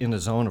you get in the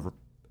zone of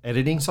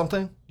editing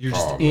something, you're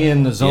just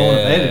in the zone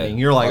of editing.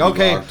 You're like,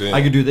 okay,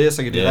 I could do this,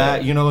 I could do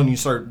that, and you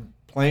start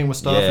playing with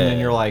stuff, and then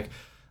you're like,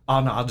 oh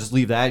no, I'll just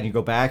leave that, and you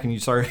go back and you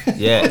start.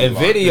 And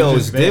video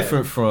is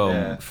different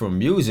from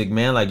music,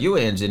 man. Like you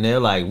an engineer,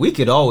 like we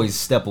could always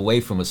step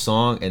away from a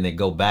song and then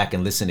go back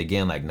and listen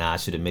again. Like, nah, I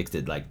should have mixed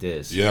it like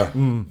this.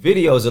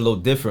 Video is a little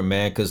different,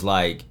 man, because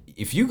like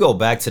if you go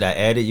back to that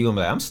edit, you're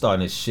gonna be like, I'm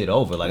starting this shit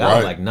over. Like I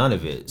don't like none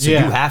of it. So you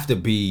have to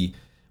be.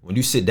 When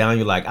you sit down,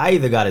 you're like, I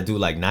either got to do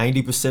like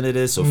 90% of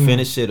this or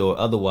finish it or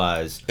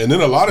otherwise. And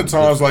then a lot of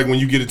times, like when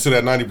you get into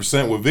that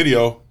 90% with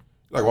video,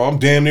 like, well, I'm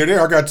damn near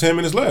there. I got 10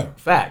 minutes left.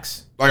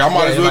 Facts. Like I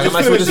might as well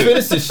just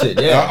finish this shit.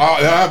 Yeah,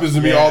 that happens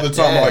to me all the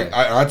time. Like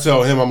I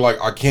tell him, I'm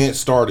like, I can't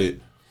start it.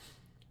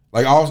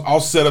 Like I'll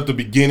set up the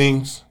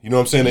beginnings, you know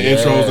what I'm saying, the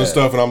intros and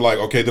stuff, and I'm like,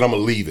 okay, then I'm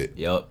gonna leave it.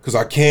 Because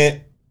I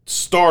can't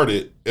start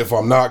it if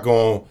I'm not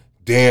going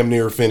damn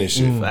near finish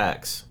it.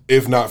 Facts.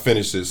 If not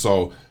finish it.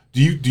 So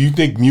do you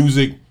think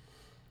music,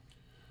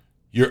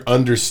 your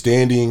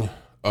understanding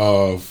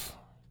of,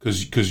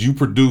 because you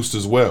produced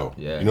as well,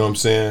 you know what I'm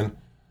saying?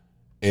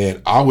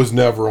 And I was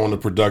never on the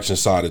production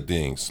side of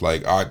things.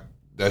 Like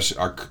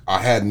I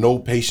had no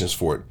patience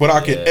for it. But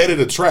I can edit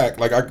a track,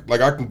 like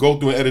I can go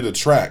through and edit a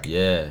track,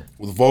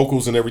 with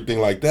vocals and everything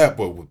like that.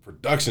 But with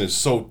production, it's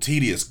so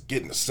tedious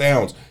getting the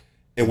sounds,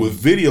 and with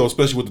video,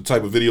 especially with the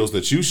type of videos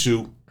that you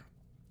shoot,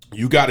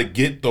 you got to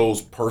get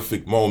those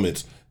perfect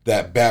moments,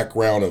 that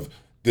background of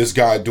this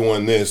guy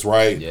doing this,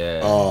 right?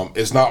 Yeah.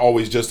 It's not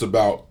always just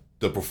about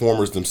the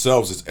performers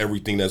themselves; it's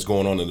everything that's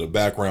going on in the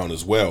background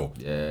as well.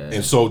 Yeah.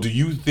 And so, do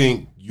you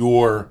think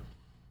your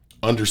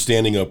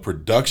understanding of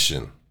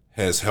production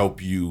has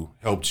helped you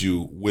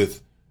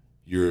with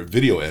your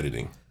video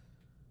editing?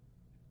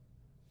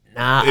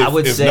 Nah, I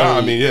would say.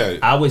 Not, I mean, yeah.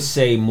 I would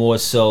say more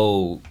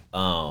so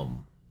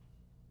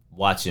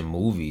watching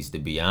movies. To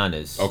be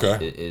honest,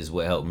 is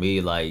what helped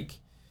me. Like,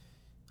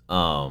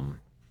 I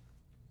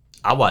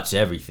watch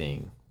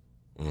everything.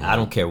 Mm-hmm. I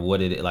don't care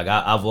what it is. Like,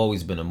 I've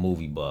always been a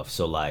movie buff.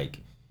 So like,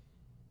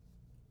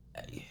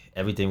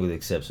 everything with the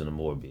exception of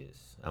Morbius,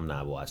 I'm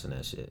not watching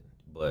that shit.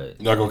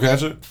 But you're not gonna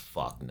catch it?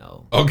 Fuck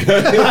no.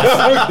 Okay.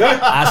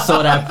 I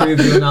saw that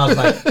preview and I was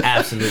like,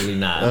 absolutely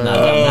not. I'm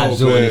not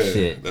doing this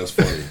shit. That's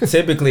funny.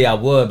 Typically I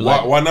would. But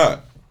like, why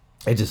not?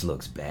 It just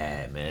looks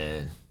bad,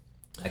 man.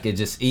 Like it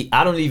just,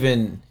 I don't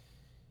even,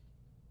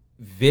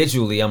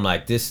 visually, I'm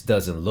like, this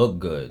doesn't look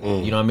good.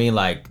 You know what I mean?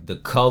 Like the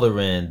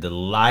coloring, the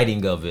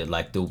lighting of it,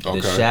 like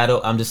the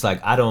shadow. I'm just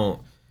like, I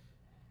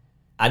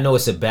know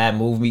it's a bad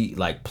movie,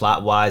 like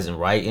plot-wise and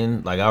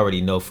writing. Like I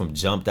already know from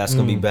jump that's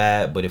gonna be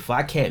bad. But if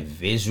I can't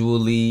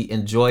visually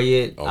enjoy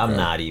it,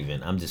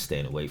 I'm just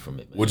staying away from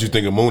it, man. What'd you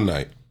think of Moon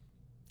Knight?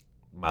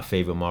 My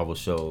favorite Marvel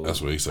show.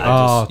 That's what he said.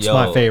 It's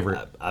my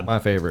favorite. My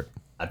favorite.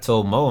 I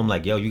told Mo, I'm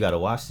like, yo, you gotta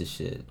watch this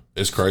shit.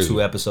 It's crazy.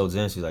 2 episodes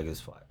in, she's like, it's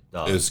fine.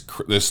 It's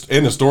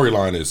and the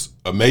storyline is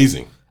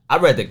amazing. I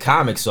read the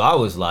comics, so I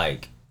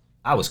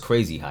was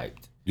crazy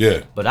hyped.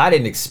 Yeah. But I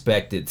didn't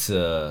expect it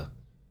to.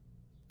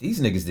 These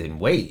niggas didn't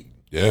wait.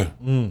 Yeah.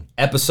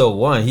 Episode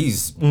 1,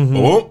 he's in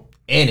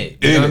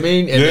it. You know what I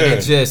mean? And then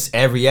it just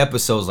every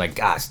episode is like,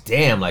 gosh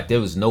damn, like there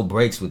was no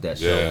breaks with that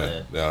show,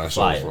 man. Yeah, that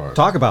show was fire.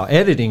 Talk about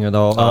editing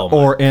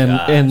though,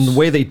 and the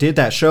way they did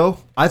that show.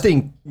 I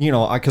think,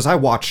 because I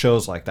watch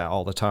shows like that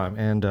all the time,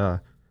 and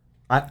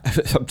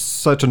I'm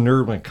such a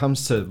nerd when it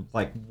comes to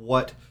like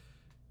what.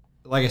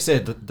 Like I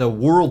said, the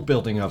world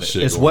building of it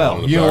as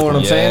well. You know what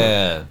I'm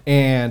saying?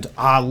 And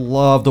I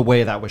love the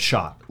way that was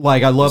shot.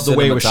 Like I love the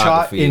way it was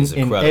shot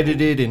and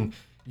edited, and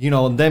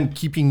and them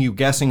keeping you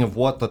guessing of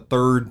what the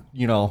third.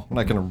 I'm not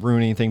going to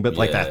ruin anything, but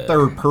like that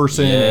third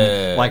person,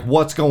 and like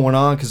what's going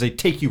on, because they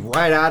take you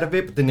right out of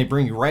it, but then they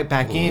bring you right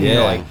back in. And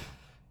you're like,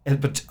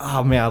 but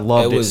oh man, I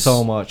loved it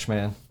so much,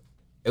 man.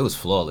 It was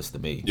flawless to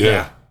me.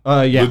 Yeah.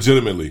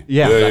 Legitimately.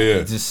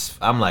 Yeah.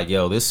 I'm like,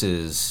 yo, this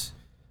is.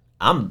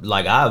 I'm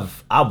like,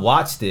 I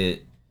watched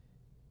it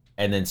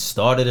and then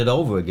started it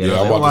over again. Yeah,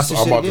 I'm about to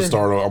start it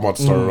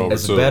over.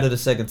 It's better the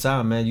second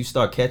time, man. You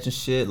start catching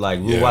shit. Like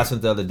we were watching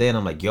it the other day, and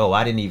I'm like, yo,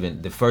 I didn't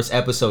even. The first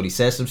episode, he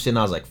said some shit, and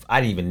I was like, I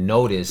didn't even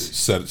notice.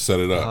 Set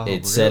it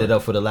up. Set it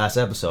up for the last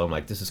episode. I'm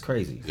like, this is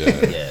crazy.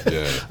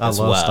 Yeah. I love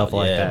wild. Stuff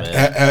like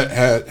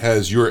that.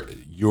 Has your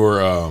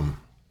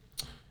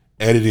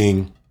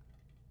editing,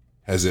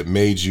 has it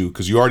made you?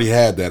 Because you already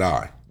had that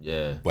eye.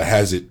 Yeah. But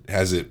has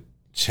it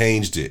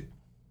changed it?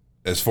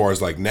 As far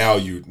as like now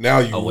you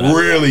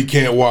really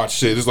can't watch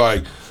shit. It's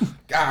like,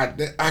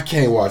 God, I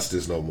can't watch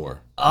this no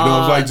more.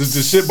 It's like does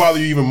the shit bother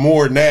you even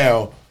more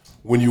now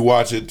when you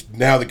watch it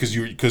now because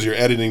you're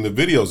editing the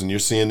videos and you're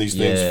seeing these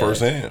things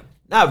firsthand.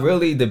 Not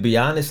really, to be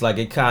honest. Like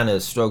it kind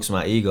of strokes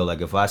my ego. Like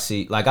if I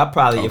see, like I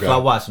probably if I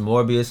watch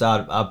Morbius,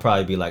 I'd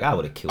probably be like, I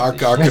would have killed. I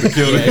could have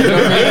killed it. You know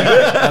what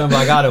I mean? I'm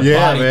like, I'd have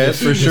bodied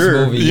this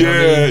movie. You know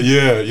what I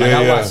mean? Like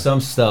I watch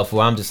some stuff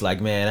where I'm just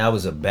like, man, that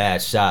was a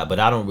bad shot, but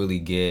I don't really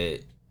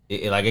get.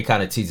 It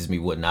kind of teaches me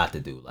what not to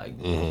do.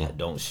 Like,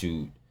 don't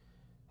shoot.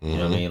 You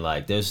know what I mean?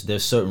 Like,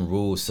 there's certain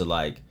rules to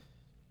like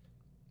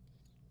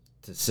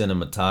to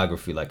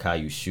cinematography, like how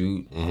you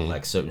shoot,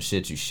 like certain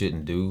shit you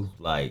shouldn't do.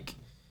 Like,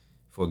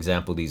 for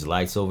example, these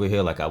lights over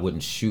here. Like, I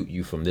wouldn't shoot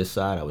you from this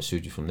side. I would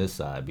shoot you from this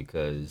side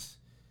because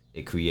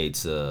it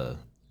creates a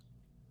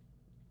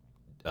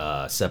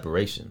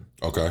separation.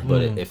 Okay.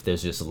 But if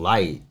there's just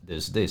light,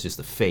 there's just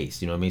a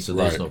face. You know what I mean? So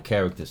there's no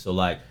character. So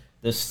like.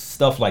 There's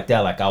stuff like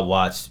that, like I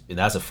watched, and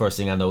that's the first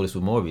thing I noticed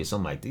with Morbius.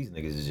 I'm like, these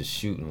niggas is just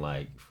shooting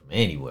like from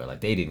anywhere,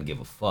 like they didn't give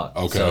a fuck.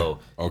 Okay. So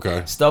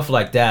stuff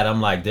like that, I'm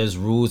like, there's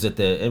rules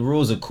and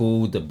rules are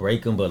cool to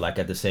break them, but like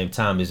at the same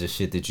time, there's just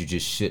shit that you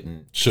just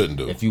shouldn't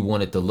do. If you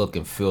want it to look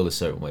and feel a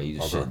certain way, you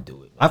just shouldn't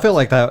do it. I feel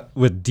like that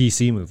with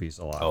DC movies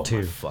a lot too.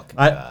 My fucking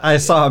God, I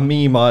saw a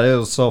meme on it. It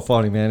was so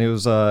funny, man. It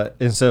was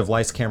instead of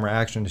lights, camera,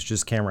 action, it's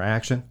just camera,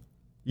 action.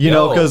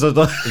 Because of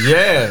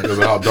because of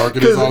how dark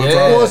it is all the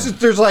time. Well,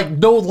 there's like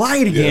no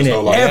lighting in it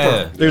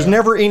ever. There's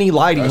never any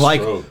lighting. That's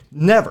like true.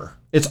 Never.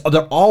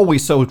 They're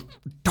always so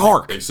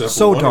dark. Except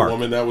so for Wonder dark.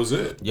 Woman, that was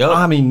it. Yep.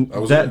 I mean,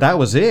 that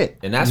was it.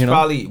 And that's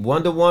probably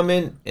Wonder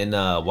Woman and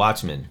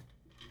Watchmen.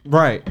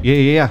 Right.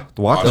 Yeah.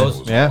 The Watchmen.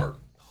 Was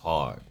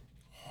hard.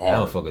 That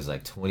motherfucker's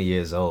like 20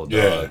 years old.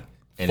 Yeah. Dog.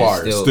 And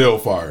fire, it's still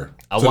fire.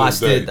 I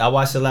watched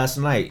it last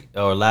night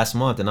or last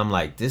month, and I'm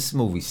like, this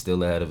movie's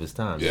still ahead of its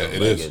time. Yeah,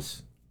 it is.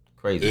 It's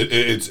crazy.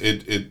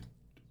 It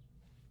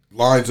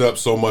lines up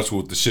so much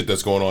with the shit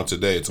that's going on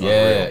today. It's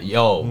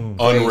unreal.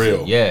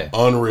 Unreal. Yeah.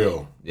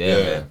 Unreal. Yeah,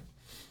 man.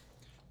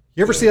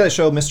 You ever see that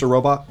show, Mr.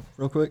 Robot,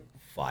 real quick?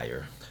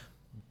 Fire.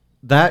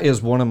 That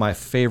is one of my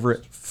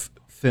favorite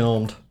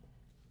filmed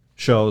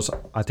shows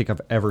I think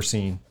I've ever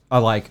seen. I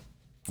like.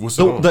 What's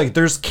it on? Like,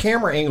 there's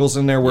camera angles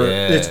in there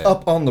where it's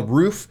up on the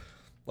roof.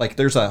 Like,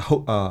 there's a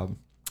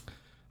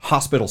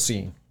hospital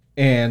scene,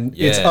 and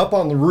it's up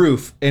on the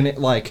roof, and it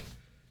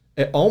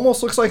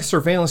almost looks like a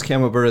surveillance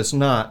camera, but it's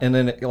not. And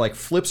then it like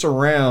flips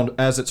around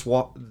as it's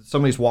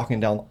somebody's walking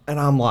down, and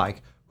I'm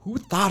like, who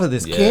thought of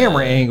this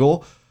camera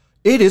angle?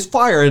 It is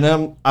fire.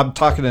 And I'm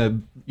talking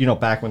to,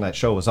 back when that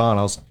show was on,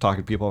 I was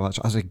talking to people about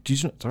it. I was like,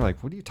 they're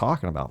like, what are you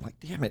talking about? I'm like,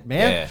 damn it,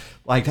 man. Yeah.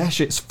 Like, that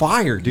shit's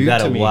fire, dude. You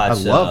gotta to me. watch, I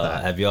love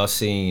that. Have y'all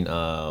seen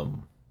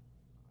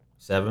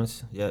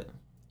Severance yet?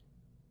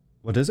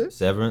 What is it?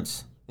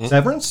 Severance?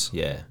 Severance?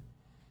 Yeah.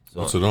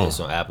 What's it on? It's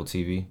on Apple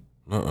TV.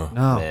 No.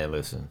 Man,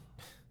 listen.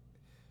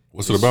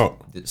 What's it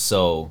about?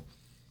 So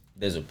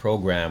there's a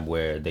program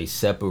where they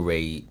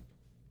separate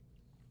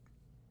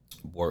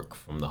work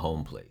from the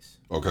home place.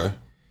 Okay.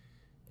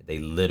 They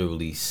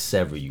literally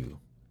sever you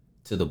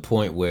to the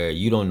point where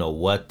you don't know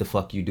what the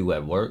fuck you do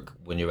at work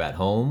when you're at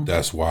home.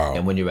 That's wild.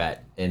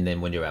 And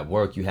then when you're at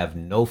work, you have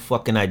no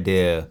fucking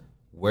idea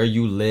where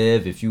you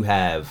live, if you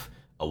have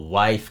a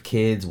wife,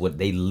 kids, what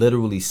they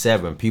literally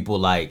sever. And people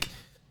like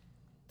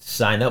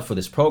sign up for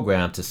this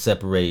program to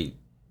separate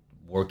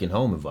work and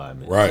home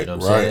environment. Right, you know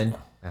what I'm saying?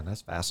 Man,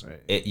 that's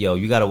fascinating.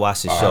 You got to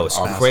watch this show. It's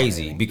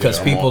crazy because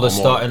people are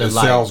starting to it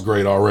sounds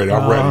great already.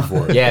 I'm ready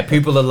for it. Yeah,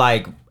 people are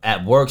like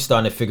at work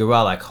starting to figure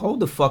out like, hold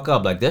the fuck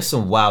up. Like, there's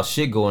some wild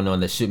shit going on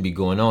that shouldn't be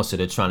going on. So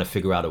they're trying to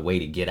figure out a way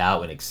to get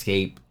out and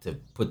escape, to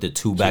put the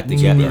two back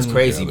together. It's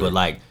crazy. But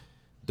like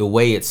the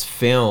way it's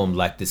filmed,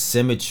 like the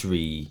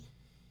symmetry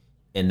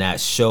in that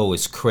show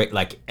is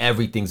like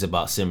everything's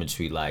about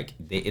symmetry. Like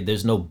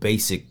there's no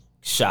basic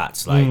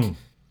shots. Like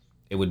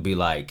it would be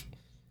like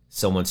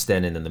someone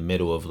standing in the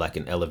middle of like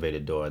an elevator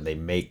door, and they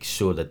make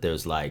sure that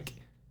there's like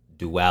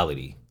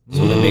duality.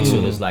 So they make sure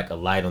there's like a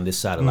light on this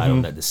side, a light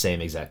on that, the same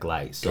exact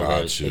light. So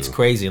it's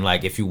crazy. And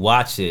like if you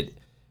watch it,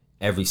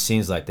 every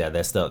scene's like that.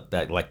 That's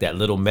that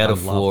little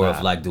metaphor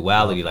of like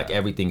duality. Like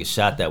everything is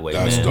shot that way.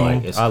 That's man. dope.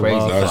 Like, it's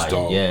crazy. That's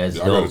dope. Yeah, it's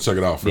I dope. gotta check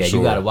it out for sure. Yeah,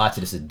 you gotta watch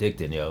it. It's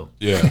addicting, yo.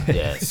 Yeah.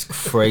 Yeah, it's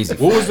crazy.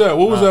 What was that?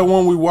 What was that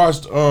one we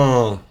watched?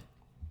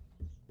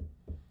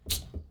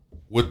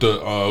 With the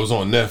it was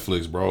on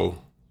Netflix, bro.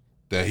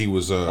 That he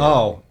was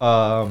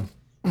Archive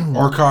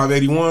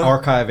 81.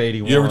 Archive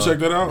 81. You ever check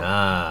that out?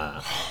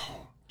 Nah.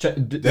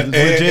 And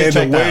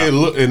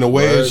the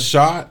way it's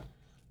shot,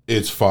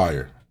 it's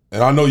fire.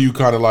 And I know you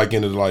kind of like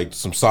into like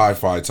some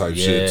sci-fi type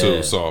shit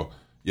too. So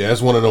yeah,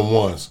 it's one of them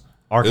ones.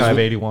 Archive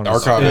 81.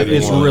 Archive 81.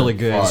 It's really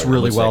good. Fire. It's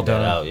really well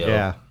done. Out,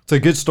 yeah, it's a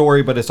good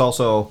story, but it's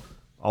also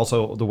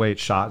the way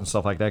it's shot and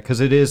stuff like that, because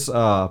it is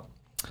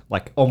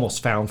like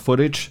almost found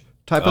footage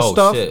type of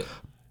stuff. Shit.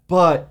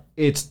 But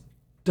it's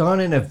done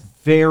in a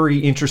very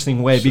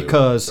interesting way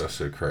because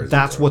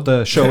that's what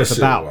the show is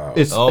about. Wow.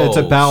 It's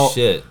about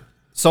shit.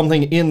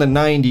 something in the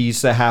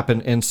 90s that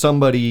happened, and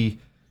somebody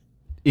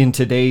in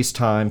today's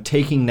time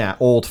taking that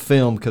old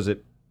film because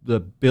the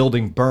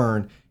building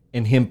burned,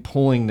 and him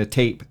pulling the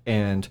tape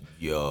and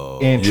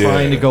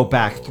trying to go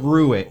back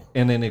through it,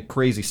 and then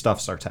crazy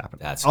stuff starts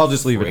happening. I'll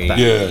just leave it at that.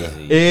 Yeah.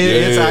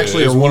 It's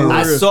actually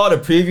I saw the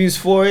previews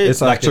for it. It's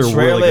like actually the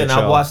trailer, a really good and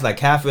show. I watched like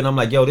half of it, and I'm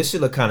like, yo, this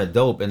shit look kind of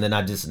dope. And then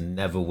I just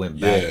never went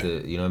back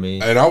to, you know what I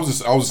mean? And I was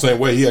the same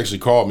way. He actually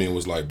called me and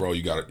was like, bro,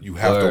 you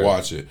have to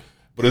watch it.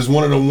 But it's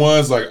one of them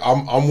ones, like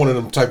I'm one of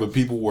them type of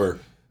people where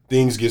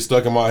things get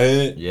stuck in my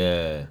head.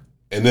 Yeah.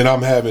 And then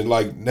I'm having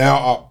like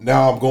now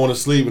I'm going to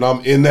sleep and I'm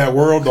in that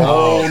world the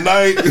whole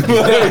night.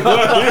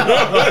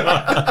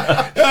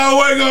 I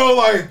wake up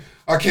like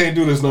I can't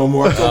do this no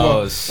more. I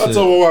told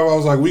my wife, I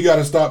was like, we got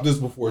to stop this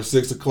before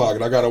 6 o'clock,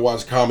 and I got to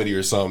watch comedy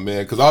or something,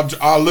 man, because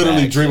I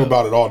literally dream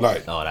about it all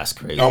night. Oh, that's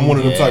crazy. I'm one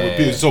of them type of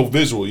people. It's so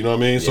visual, you know what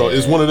I mean? So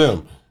it's one of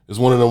them. It's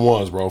one of them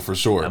ones, bro, for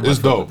sure. It's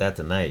dope. With that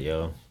tonight,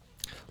 yo.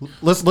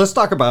 Let's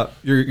talk about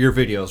your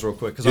videos real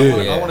quick, because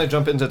I want to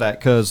jump into that,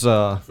 because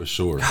for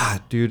sure,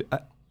 God, dude,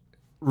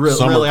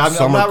 really,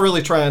 I'm not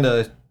really trying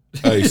to.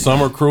 Hey,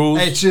 Summer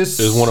Cruise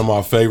is one of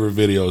my favorite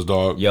videos,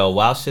 dog. Yo,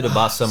 wild shit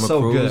about Summer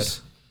Cruise.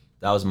 Good.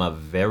 That was my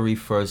very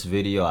first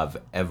video I've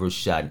ever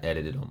shot and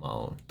edited on my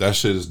own. That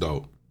shit is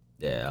dope.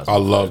 Yeah, I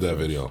love that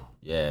video.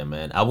 Yeah,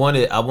 man. I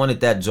wanted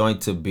that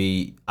joint to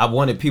be. I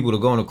wanted people to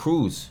go on a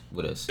cruise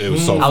with us. It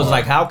was so. I was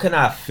like, how can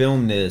I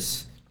film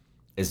this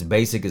as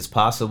basic as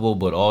possible,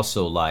 but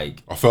also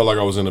like. I felt like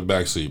I was in the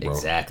backseat, bro.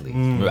 Exactly.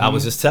 I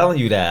was just telling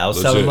you that. I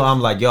was telling her, I'm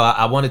like, yo,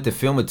 I wanted to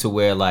film it to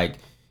where like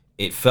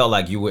it felt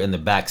like you were in the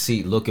back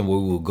seat looking where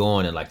we were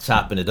going and like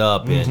chopping it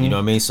up, and you know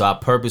what I mean. So I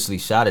purposely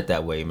shot it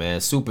that way,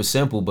 man. Super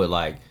simple, but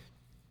like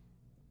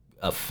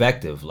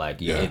effective.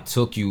 Like it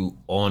took you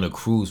on a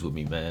cruise with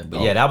me, man.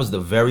 But that was the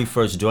very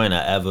first joint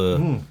I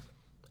ever.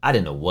 I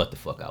didn't know what the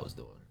fuck I was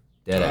doing.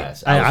 Dead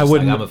ass. I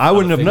wouldn't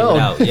have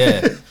known.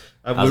 Yeah.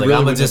 I was like,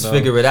 I'm gonna just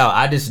figure it out.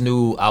 I just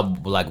knew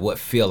what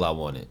feel I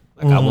wanted.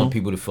 Like I want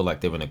people to feel like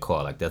they're in a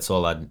car. Like that's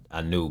all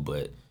I knew.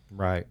 But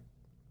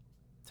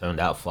turned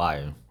out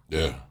fire.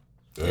 Yeah.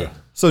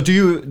 So do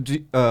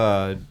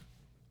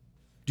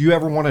you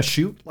ever want to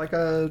shoot like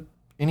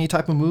any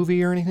type of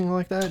movie or anything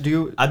like that?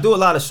 I do a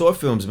lot of short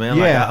films, man.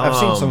 Yeah, I've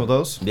seen some of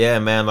those. Yeah,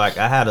 man. Like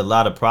I had a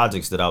lot of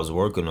projects that I was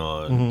working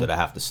on that I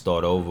have to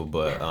start over,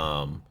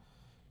 but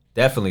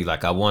definitely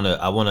like I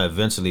wanna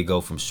eventually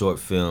go from short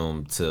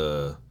film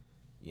to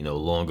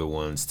longer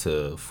ones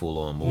to full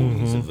on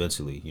movies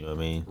eventually. You know what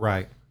I mean?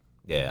 Right.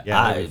 Yeah.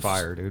 Yeah,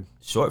 fire, dude.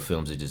 Short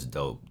films are just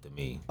dope to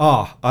me.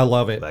 Oh, I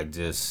love it. Like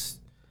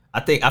I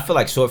feel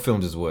like short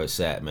films is where it's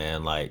at,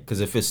 man. Like, because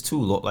if it's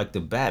too long, like the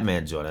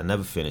Batman joint, I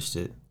never finished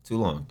it. Too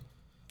long.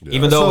 Yeah.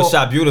 Even though it was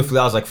shot beautifully,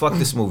 I was like, fuck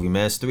this movie,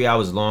 man. It's 3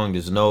 hours long.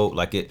 There's no,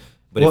 like it.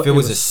 But if it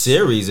was a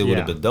series, it would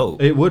have been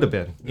dope. It would have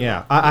been.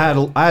 Yeah. I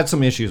had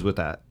some issues with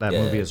that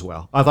movie as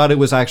well. I thought it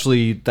was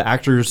actually, the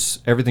actors,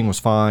 everything was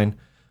fine.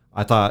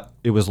 I thought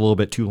it was a little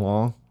bit too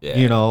long.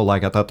 Yeah.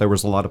 Like I thought there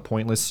was a lot of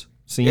pointless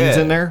scenes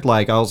in there.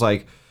 Like I was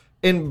like,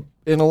 and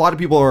a lot of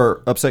people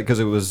are upset because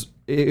it was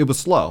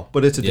slow,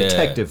 but it's a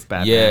detective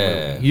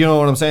Batman movie. You know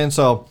what I'm saying?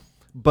 So,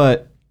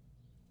 but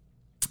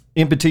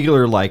in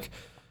particular, like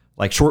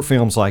short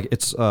films, like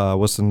it's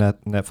what's the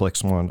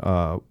Netflix one?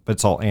 But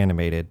it's all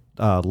animated.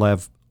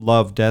 Love,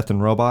 Death,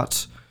 and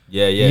Robots.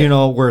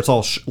 Yeah. Where it's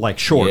all like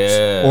shorts.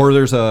 Yeah. Or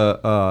there's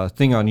a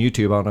thing on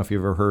YouTube. I don't know if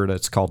you've ever heard.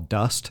 It's called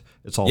Dust.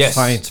 It's all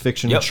science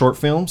fiction short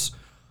films.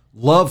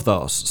 Love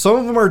those. Some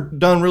of them are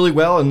done really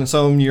well, and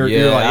some of them you're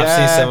like,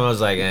 I've seen some. I was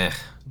like, eh.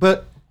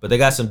 But they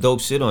got some dope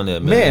shit on there,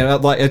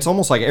 man. Like it's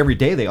almost like every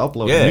day they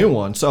upload a new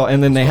one. So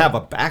and then they have a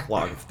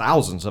backlog of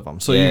thousands of them.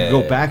 So you can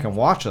go back and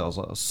watch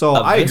those. So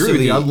I agree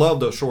with you. I love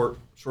those short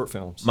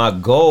films. My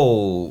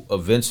goal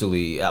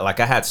eventually, like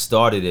I had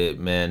started it,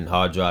 man.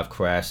 Hard drive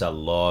crashed. I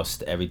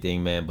lost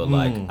everything, man. But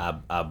like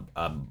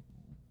I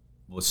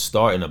was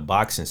starting a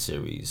boxing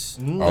series.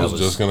 I was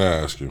just gonna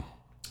ask you.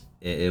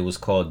 It was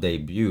called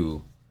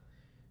Debut.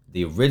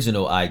 The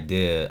original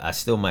idea, I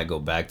still might go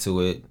back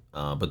to it,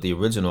 but the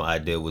original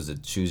idea was to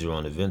choose your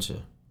own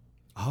adventure.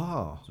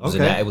 Oh,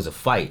 okay. It was a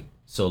fight.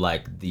 So,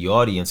 like, the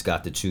audience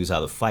got to choose how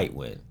the fight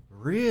went.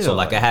 Really? So,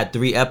 like, I had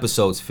 3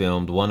 episodes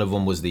filmed. One of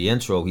them was the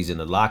intro. He's in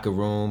the locker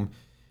room.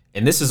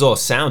 And this is all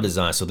sound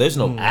design. So, there's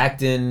no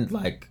acting,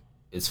 like,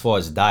 as far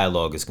as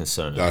dialogue is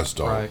concerned. That's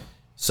dope. Right.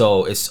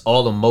 So, it's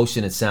all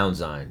emotion and sound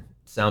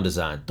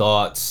design,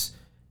 thoughts,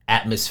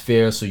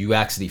 atmosphere, so you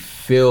actually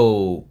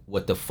feel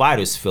what the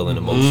fighter's feeling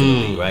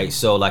emotionally, right?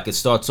 So like it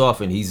starts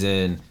off and he's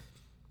in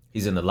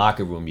the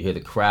locker room, you hear the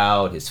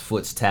crowd, his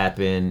foot's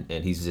tapping,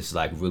 and he's just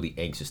like really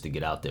anxious to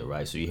get out there,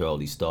 right? So you hear all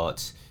these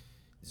thoughts,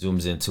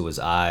 zooms into his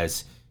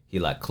eyes, he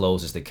like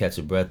closes to catch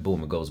a breath,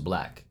 boom, it goes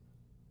black.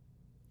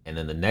 And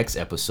then the next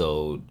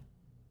episode,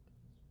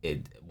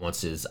 once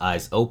his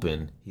eyes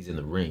open, he's in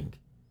the ring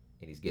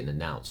and he's getting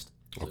announced.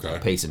 Okay.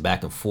 Pacing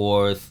back and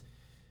forth,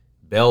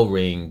 bell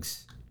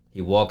rings. He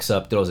walks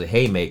up, throws a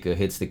haymaker,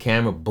 hits the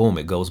camera, boom,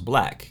 it goes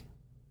black.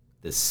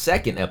 The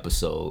second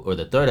episode, or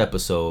the third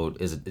episode,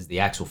 is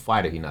the actual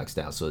fighter he knocks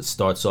down. So it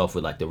starts off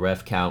with like the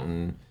ref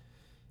counting,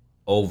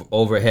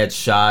 overhead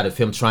shot of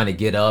him trying to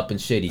get up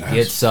and shit. He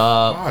gets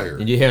up,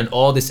 and you're hearing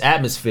all this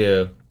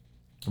atmosphere.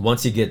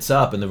 Once he gets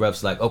up, and the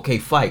ref's like, okay,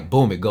 fight,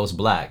 boom, it goes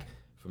black.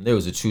 From there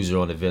was a choose your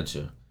own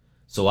adventure.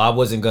 So I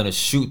wasn't going to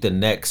shoot the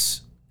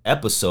next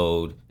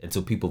episode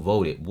until people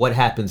voted what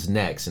happens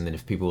next, and then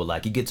if people were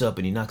like he gets up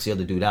and he knocks the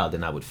other dude out,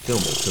 then I would film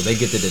it. So they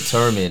get to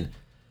determine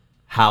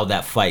how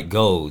that fight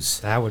goes.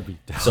 That would be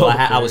dope. So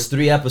I was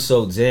 3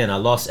 episodes in, I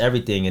lost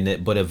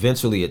everything but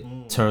eventually it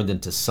turned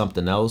into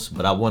something else.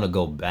 But I want to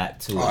go back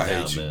to it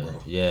now, man.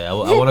 Bro. Yeah, I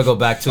want to go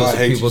back to it so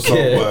people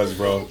can. So much,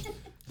 bro.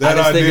 That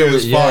idea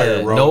is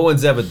fire, bro. No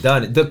one's ever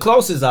done it. The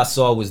closest I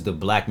saw was the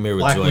Black Mirror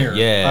joint. Mirror.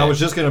 Yeah, I was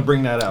just gonna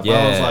bring that up. Yeah.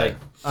 I was like,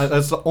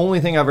 that's the only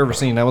thing I've ever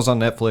seen. That was on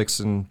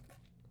Netflix, and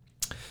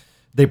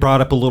they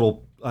brought up a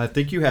little. I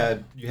think you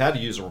had to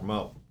use a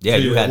remote. Yeah,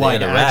 you had to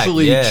interact.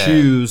 Actually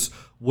choose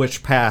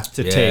which path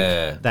to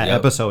take that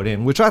episode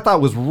in, which I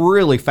thought was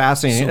really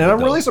fascinating, and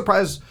I'm really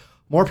surprised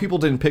more people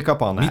didn't pick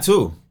up on that. Me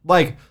too.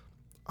 Like,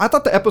 I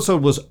thought the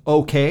episode was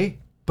okay,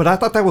 but I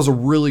thought that was a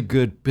really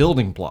good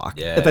building block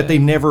that they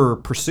never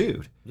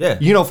pursued.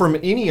 Yeah, from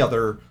any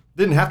other.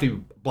 Didn't have to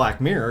be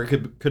Black Mirror.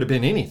 It could have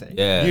been anything.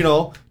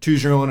 Yeah,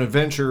 choose your own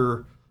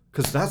adventure.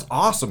 Because that's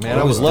awesome, man.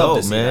 I would love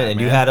to see man. that, and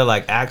you had to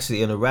like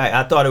actually interact.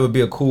 I thought it would be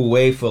a cool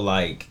way for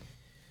like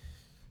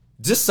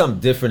just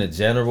something different in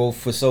general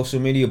for social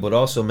media, but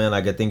also, man,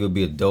 like I think it would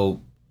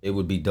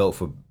be dope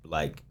for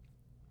like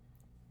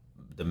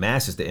the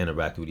masses to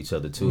interact with each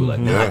other too. Like,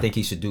 man, I think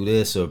he should do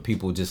this, or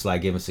people just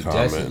like giving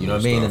suggestions. You know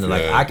what I mean? And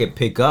like I could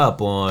pick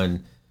up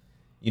on,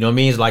 you know what I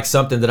mean? It's like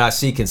something that I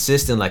see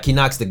consistent. Like he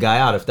knocks the guy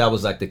out. If that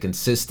was like the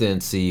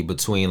consistency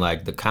between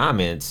like the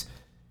comments,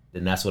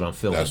 then that's what I'm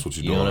feeling. That's what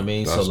you're doing. You know what I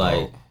mean? That's so like,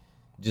 dope.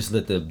 just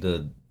let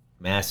the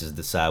masses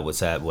decide what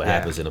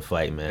happens in a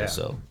fight, man.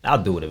 So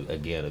I'll do it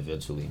again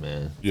eventually,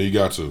 man. Yeah, you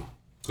got to,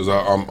 because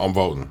I'm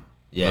voting.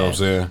 Yeah. You know what I'm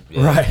saying?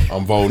 Yeah. Right.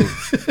 I'm voting.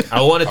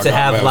 I wanted to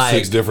have like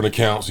 6 different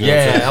accounts. You know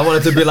what I'm saying? I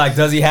wanted to be like,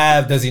 does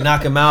he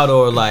knock him out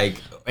or like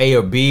A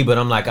or B? But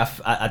I'm like,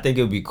 I think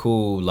it would be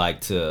cool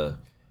like to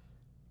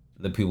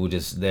let people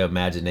just their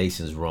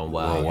imaginations run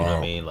wild. You know what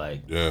I mean?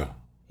 Like,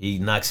 he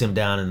knocks him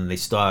down and they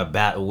start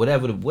battle,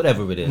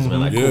 whatever it is, man.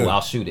 Like, cool,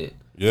 I'll shoot it.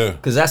 Yeah.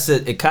 Because that's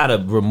it. It kind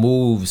of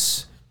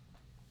removes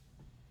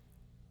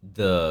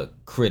the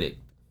critic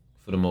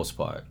for the most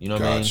part. You know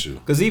what I mean?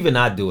 Because even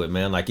I do it,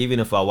 man. Like, even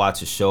if I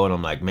watch a show and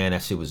I'm like, man,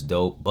 that shit was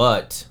dope,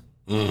 but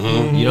you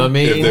know what I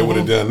mean? If they would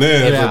have done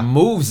that, it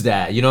removes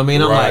that. You know what I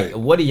mean? I'm like,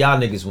 what do y'all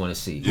niggas want to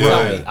see?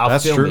 Yeah, I'll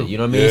that's film true. it. You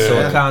know what I mean? Yeah, So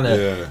it kind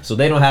of, so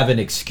they don't have an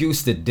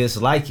excuse to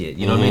dislike it.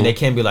 You know what I mean? They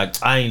can't be like,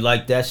 I ain't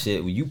like that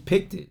shit. Well, you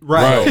picked it.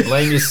 Right. So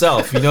blame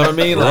yourself. You know what I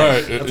mean?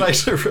 Like, right. That's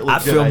actually a really I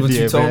good filmed what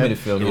idea, you told man. me to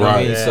film. You know what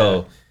I mean? Yeah.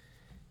 So,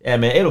 yeah,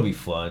 man, it'll be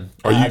fun.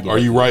 Are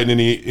you writing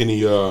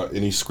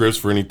any scripts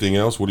for anything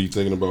else? What are you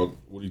thinking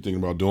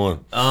about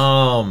doing?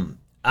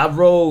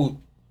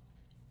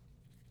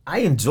 I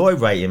enjoy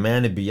writing,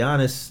 man. To be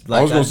honest, like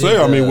I was gonna say,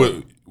 I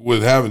mean,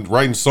 with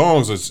writing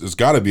songs, it's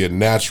got to be a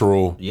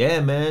natual.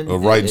 Yeah, man.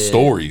 Of writing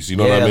stories, you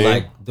know what I mean?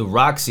 Like the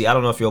Roxy. I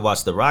don't know if you'll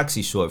watch the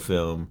Roxy short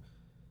film.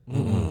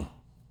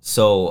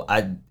 So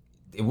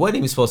it wasn't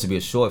even supposed to be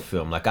a short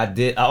film. Like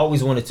I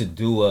always wanted to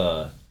do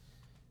a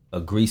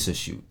greaser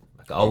shoot.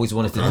 Like I always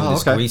wanted to do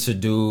this greaser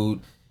dude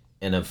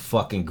in a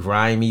fucking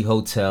grimy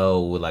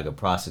hotel with like a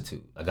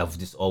prostitute. Like I've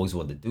just always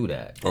wanted to do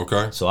that.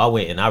 Okay. So I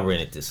went and I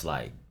rented this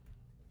like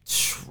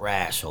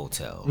trash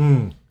hotel.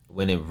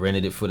 Went and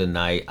rented it for the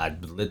night. I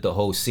lit the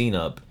whole scene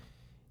up,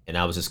 and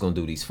I was just gonna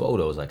do these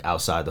photos like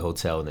outside the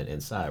hotel and then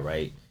inside,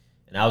 right?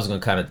 And I was gonna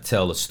kind of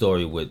tell a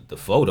story with the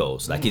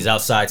photos. Like he's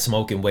outside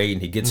smoking,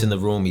 waiting. He gets in the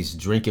room. He's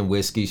drinking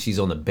whiskey. She's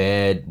on the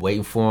bed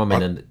waiting for him.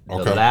 And then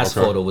the last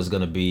photo was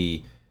gonna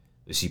be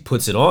she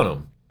puts it on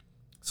him.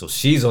 So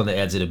she's on the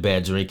edge of the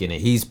bed drinking, and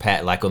he's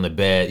like on the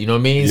bed. You know what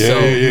I mean? Yeah,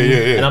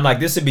 yeah. And I'm like,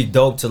 this would be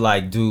dope to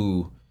like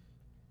do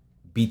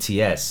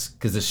BTS,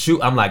 because the shoot,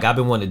 I'm like, I've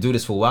been wanting to do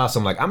this for a while, so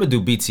I'm like, I'm gonna do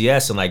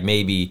BTS and like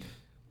maybe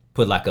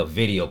put like a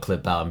video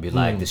clip out and be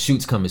like, the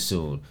shoot's coming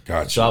soon.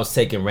 Gotcha. So I was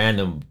taking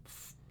random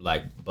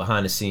like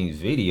behind the scenes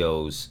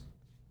videos.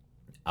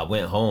 I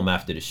went home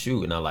after the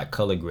shoot and I like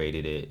color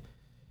graded it,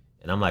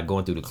 and I'm like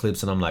going through the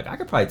clips and I'm like, I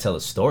could probably tell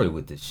a story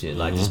with this shit,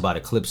 like just by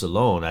the clips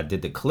alone. I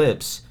did the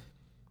clips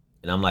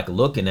and I'm like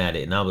looking at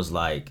it and I was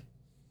like,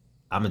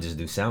 I'm gonna just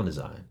do sound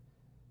design.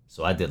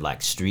 So I did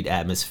like street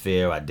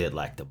atmosphere. I did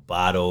like the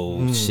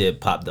bottle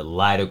shit, pop the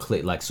lighter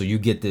click, like so you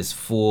get this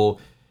full.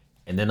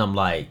 And then I'm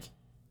like,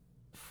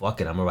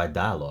 fuck it, I'm gonna write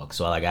dialogue.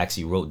 So I like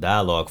actually wrote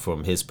dialogue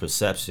from his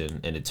perception,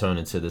 and it turned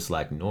into this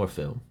like noir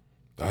film.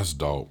 That's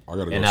dope. I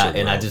gotta go.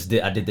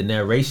 I did the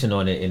narration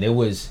on it, and it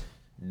was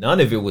none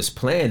of it was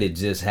planned. It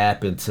just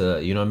happened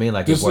to, you know what I mean?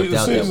 Like it worked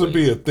out that way. It seems to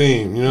be a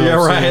theme. You know Yeah,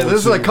 what I'm right. saying? This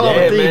is like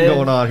common theme man.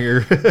 going on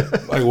here.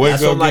 Like wake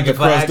That's up, what, like, get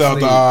the if I crust out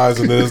the actually- eyes,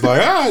 and then it's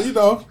like, you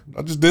know,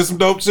 I just did some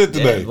dope shit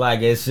today. Yeah,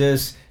 like it's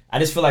just, I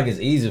just feel like it's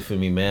easier for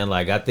me, man.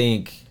 Like I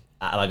think,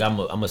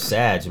 I'm a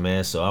Sag,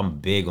 man, so I'm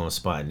big on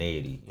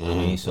spontaneity. You know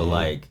what I mean? So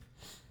like,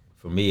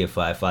 for me, if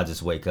I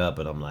just wake up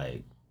and I'm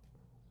like,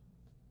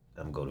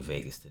 I'm going to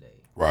Vegas today.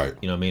 Right.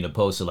 You know what I mean?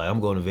 Opposed to like, I'm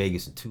going to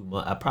Vegas in 2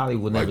 months. I probably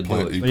would never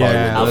do it.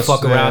 Yeah, I'll that's-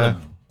 fuck around yeah.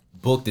 and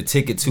book the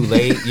ticket too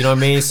late. You know what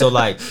I mean? So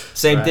like,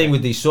 same thing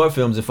with these short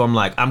films. If I'm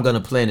like, I'm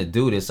gonna plan to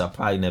do this, I'll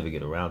probably never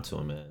get around to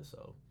them, man.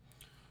 So,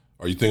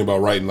 Are you thinking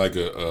about writing like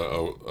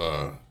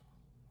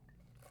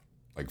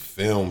like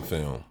film?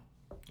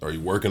 Are you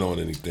working on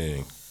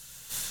anything?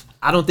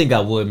 I don't think I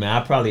would,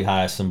 man. I'd probably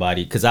hire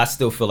somebody because I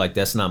still feel like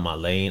that's not my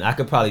lane. I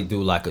could probably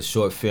do like a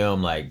short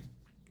film, like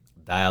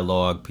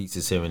dialogue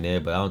pieces here and there,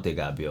 but I don't think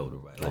I'd be able to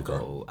write like a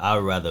whole. I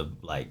would rather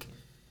like,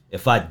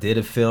 if I did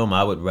a film,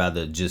 I would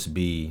rather just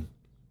be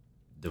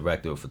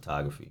director of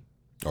photography.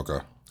 Okay.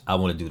 I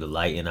want to do the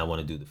lighting. I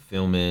want to do the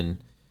filming.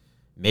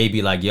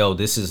 Maybe like, yo,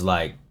 this is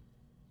like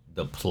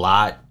the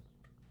plot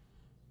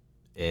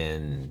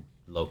and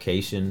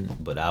location,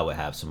 but I would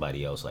have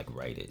somebody else like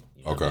write it.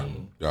 You know what I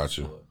mean?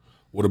 Gotcha.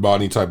 What about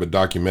any type of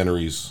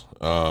documentaries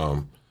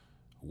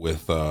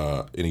with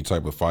any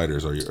type of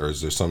fighters? Or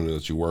is there something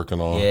that you're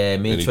working on? Yeah,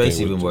 me and Anything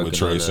Tracy with been working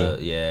Tracy? on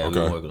we've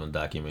been working on a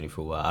documentary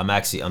for a while.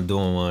 I'm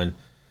doing one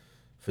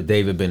for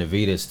David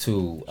Benavides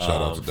too.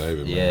 Shout out to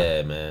David, man.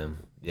 Yeah, man.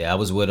 Yeah, I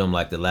was with him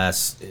like the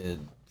last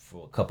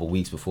for a couple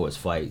weeks before his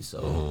fight,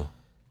 so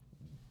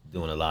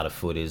doing a lot of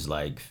footage,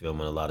 like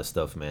filming a lot of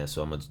stuff, man.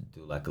 So I'm gonna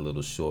do like a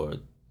little short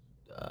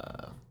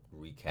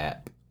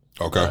recap.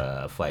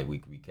 Okay. Fight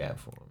week recap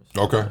for him.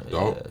 Okay.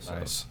 Dope. So.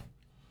 Nice.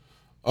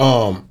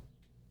 I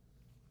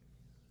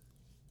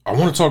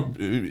want to talk.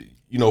 You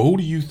know, who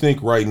do you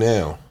think right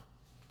now?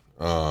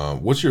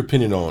 What's your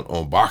opinion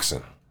on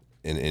boxing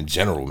in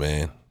general,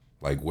 man?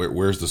 Like,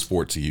 where's the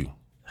sport to you?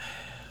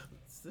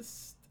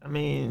 I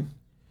mean,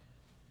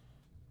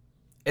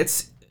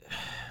 it's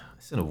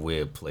in a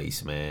weird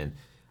place, man.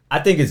 I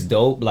think it's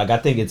dope. Like, I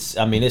think it's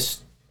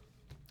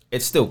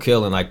still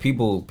killing. Like,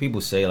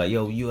 people say, like,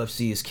 yo,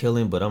 UFC is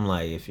killing, but I'm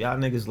like, if y'all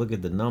niggas look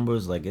at the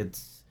numbers, like,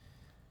 it's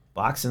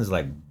boxing's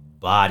like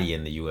body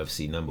in the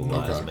UFC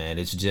number-wise, man.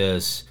 It's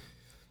just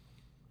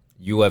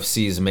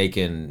UFC is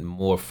making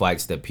more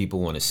fights that people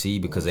want to see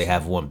because they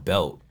have one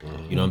belt.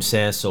 You know what I'm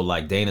saying? So,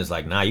 like, Dana's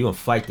like, nah, you don't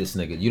fight this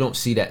nigga. You don't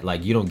see that.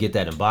 Like, you don't get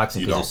that in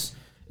boxing because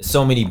it's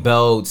so many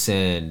belts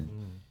and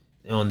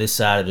on this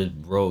side of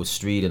the road,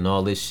 street, and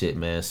all this shit,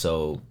 man.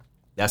 So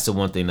that's the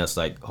one thing that's,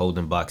 like,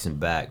 holding boxing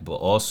back. But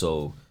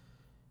also,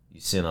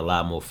 you're seeing a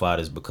lot more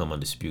fighters become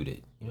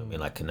undisputed. You know what I mean?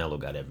 Like, Canelo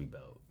got every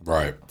belt.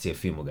 Right.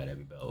 Teofimo got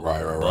every belt.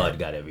 Right. Bud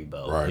got every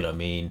belt. Right. You know what I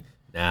mean?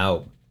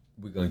 Now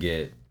we're going to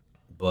get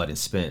Bud and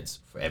Spence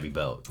for every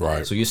belt.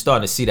 Right. So you're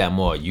starting to see that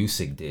more.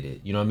 Usyk did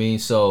it. You know what I mean?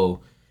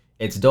 So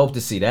it's dope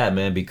to see that,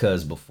 man,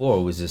 because before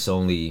it was just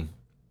only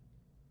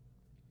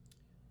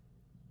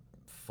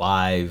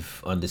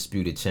 5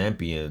 undisputed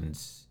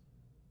champions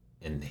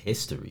in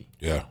history.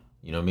 Yeah.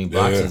 You know what I mean?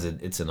 Boxing's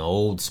it's an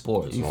old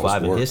sport. You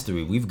 5 in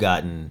history. We've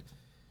gotten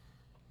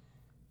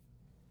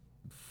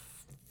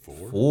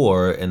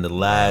 4 in the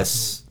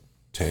last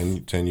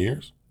 10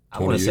 years.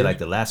 I want to say like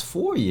the last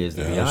 4 years,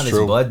 to be honest.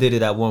 True. Bud did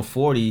it at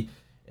 140,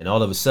 and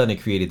all of a sudden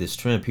it created this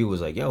trend. People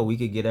was like, yo, we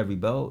could get every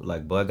belt.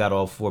 Like, Bud got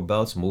all 4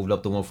 belts, moved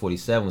up to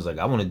 147, was like,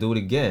 I want to do it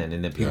again.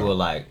 And then people were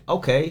like,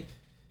 okay.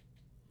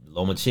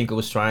 Lomachenko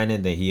was trying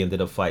it, then he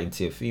ended up fighting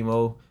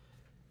Teofimo.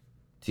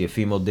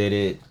 Teofimo did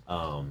it.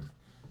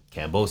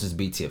 Kambosos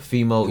beat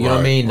Teofimo. You know what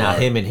I mean? Now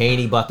him and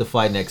Haney about to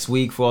fight next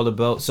week for all the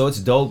belts. So it's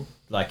dope,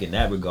 like, in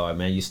that regard,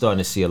 man. You're starting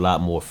to see a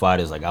lot more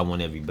fighters like, I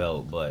want every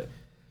belt, but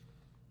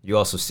you're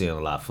also seeing a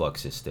lot of fuck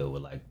shit still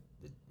with, like,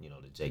 the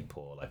Jake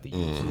Paul, like the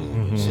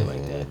YouTube and shit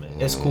like that,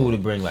 man. It's cool to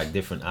bring, like,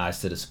 different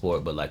eyes to the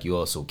sport, but, like, you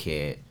also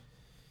can't.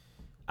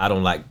 I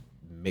don't like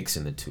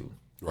mixing the two.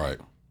 Right.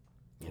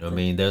 You know what I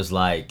mean? There's,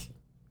 like,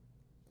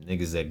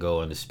 niggas that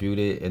go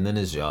undisputed, and then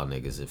there's y'all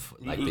niggas if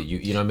like the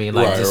you know what I mean?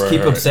 Like, just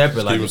keep them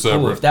separate. Like, it's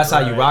cool. If that's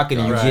how you rocking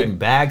and you getting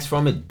bags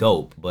from it,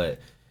 dope. But,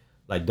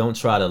 like, don't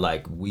try to,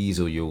 like,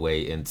 weasel your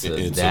way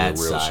into that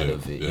side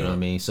of it. You know what I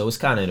mean? So it's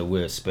kind of in a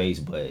weird space,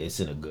 but it's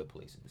in a good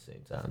place at the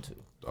same time too.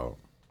 Oh.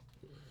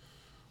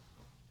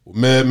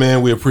 Well,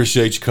 man, we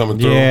appreciate you coming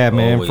through. Yeah,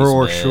 man, Always,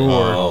 for man.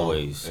 sure.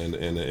 Always. And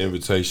the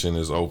invitation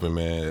is open,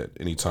 man, at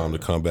any time to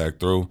come back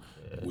through.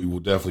 We will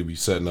definitely be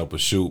setting up a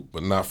shoot,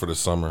 but not for the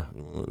summer.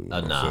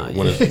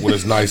 When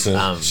it's nice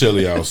and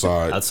chilly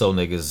outside. I told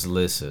niggas,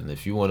 listen,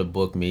 if you want to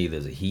book me,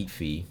 there's a heat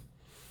fee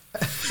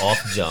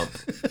off jump.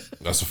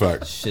 That's a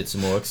fact. Shit's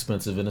more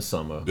expensive in the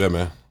summer. Yeah,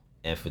 man.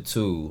 And for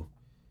 2,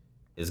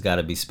 it's got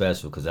to be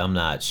special because I'm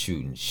not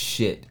shooting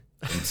shit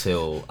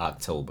until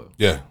October.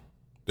 Yeah.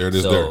 There it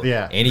is. So,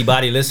 Yeah.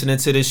 Anybody listening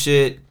to this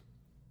shit,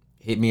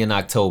 hit me in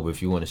October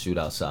if you want to shoot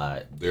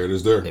outside. There it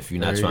is there. If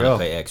you're not trying to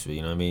pay extra,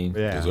 you know what I mean?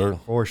 Yeah, Yes,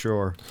 for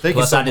sure.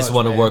 Plus, I just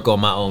want to work on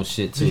my own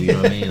shit too, you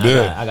know what I mean?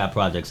 Yeah. I got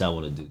projects I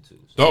want to do too.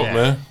 Dope,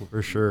 man.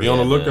 For sure. Be on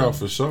the lookout man.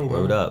 for sure, man.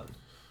 Word up.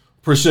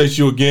 Appreciate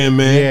you again,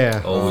 man.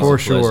 Yeah, Always for a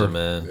pleasure, sure.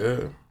 man.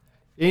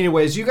 Yeah.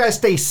 Anyways, you guys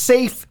stay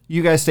safe.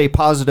 You guys stay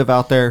positive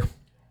out there.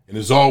 And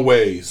as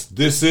always,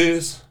 this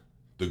is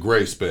The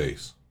Gray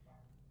Space.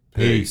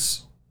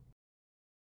 Peace.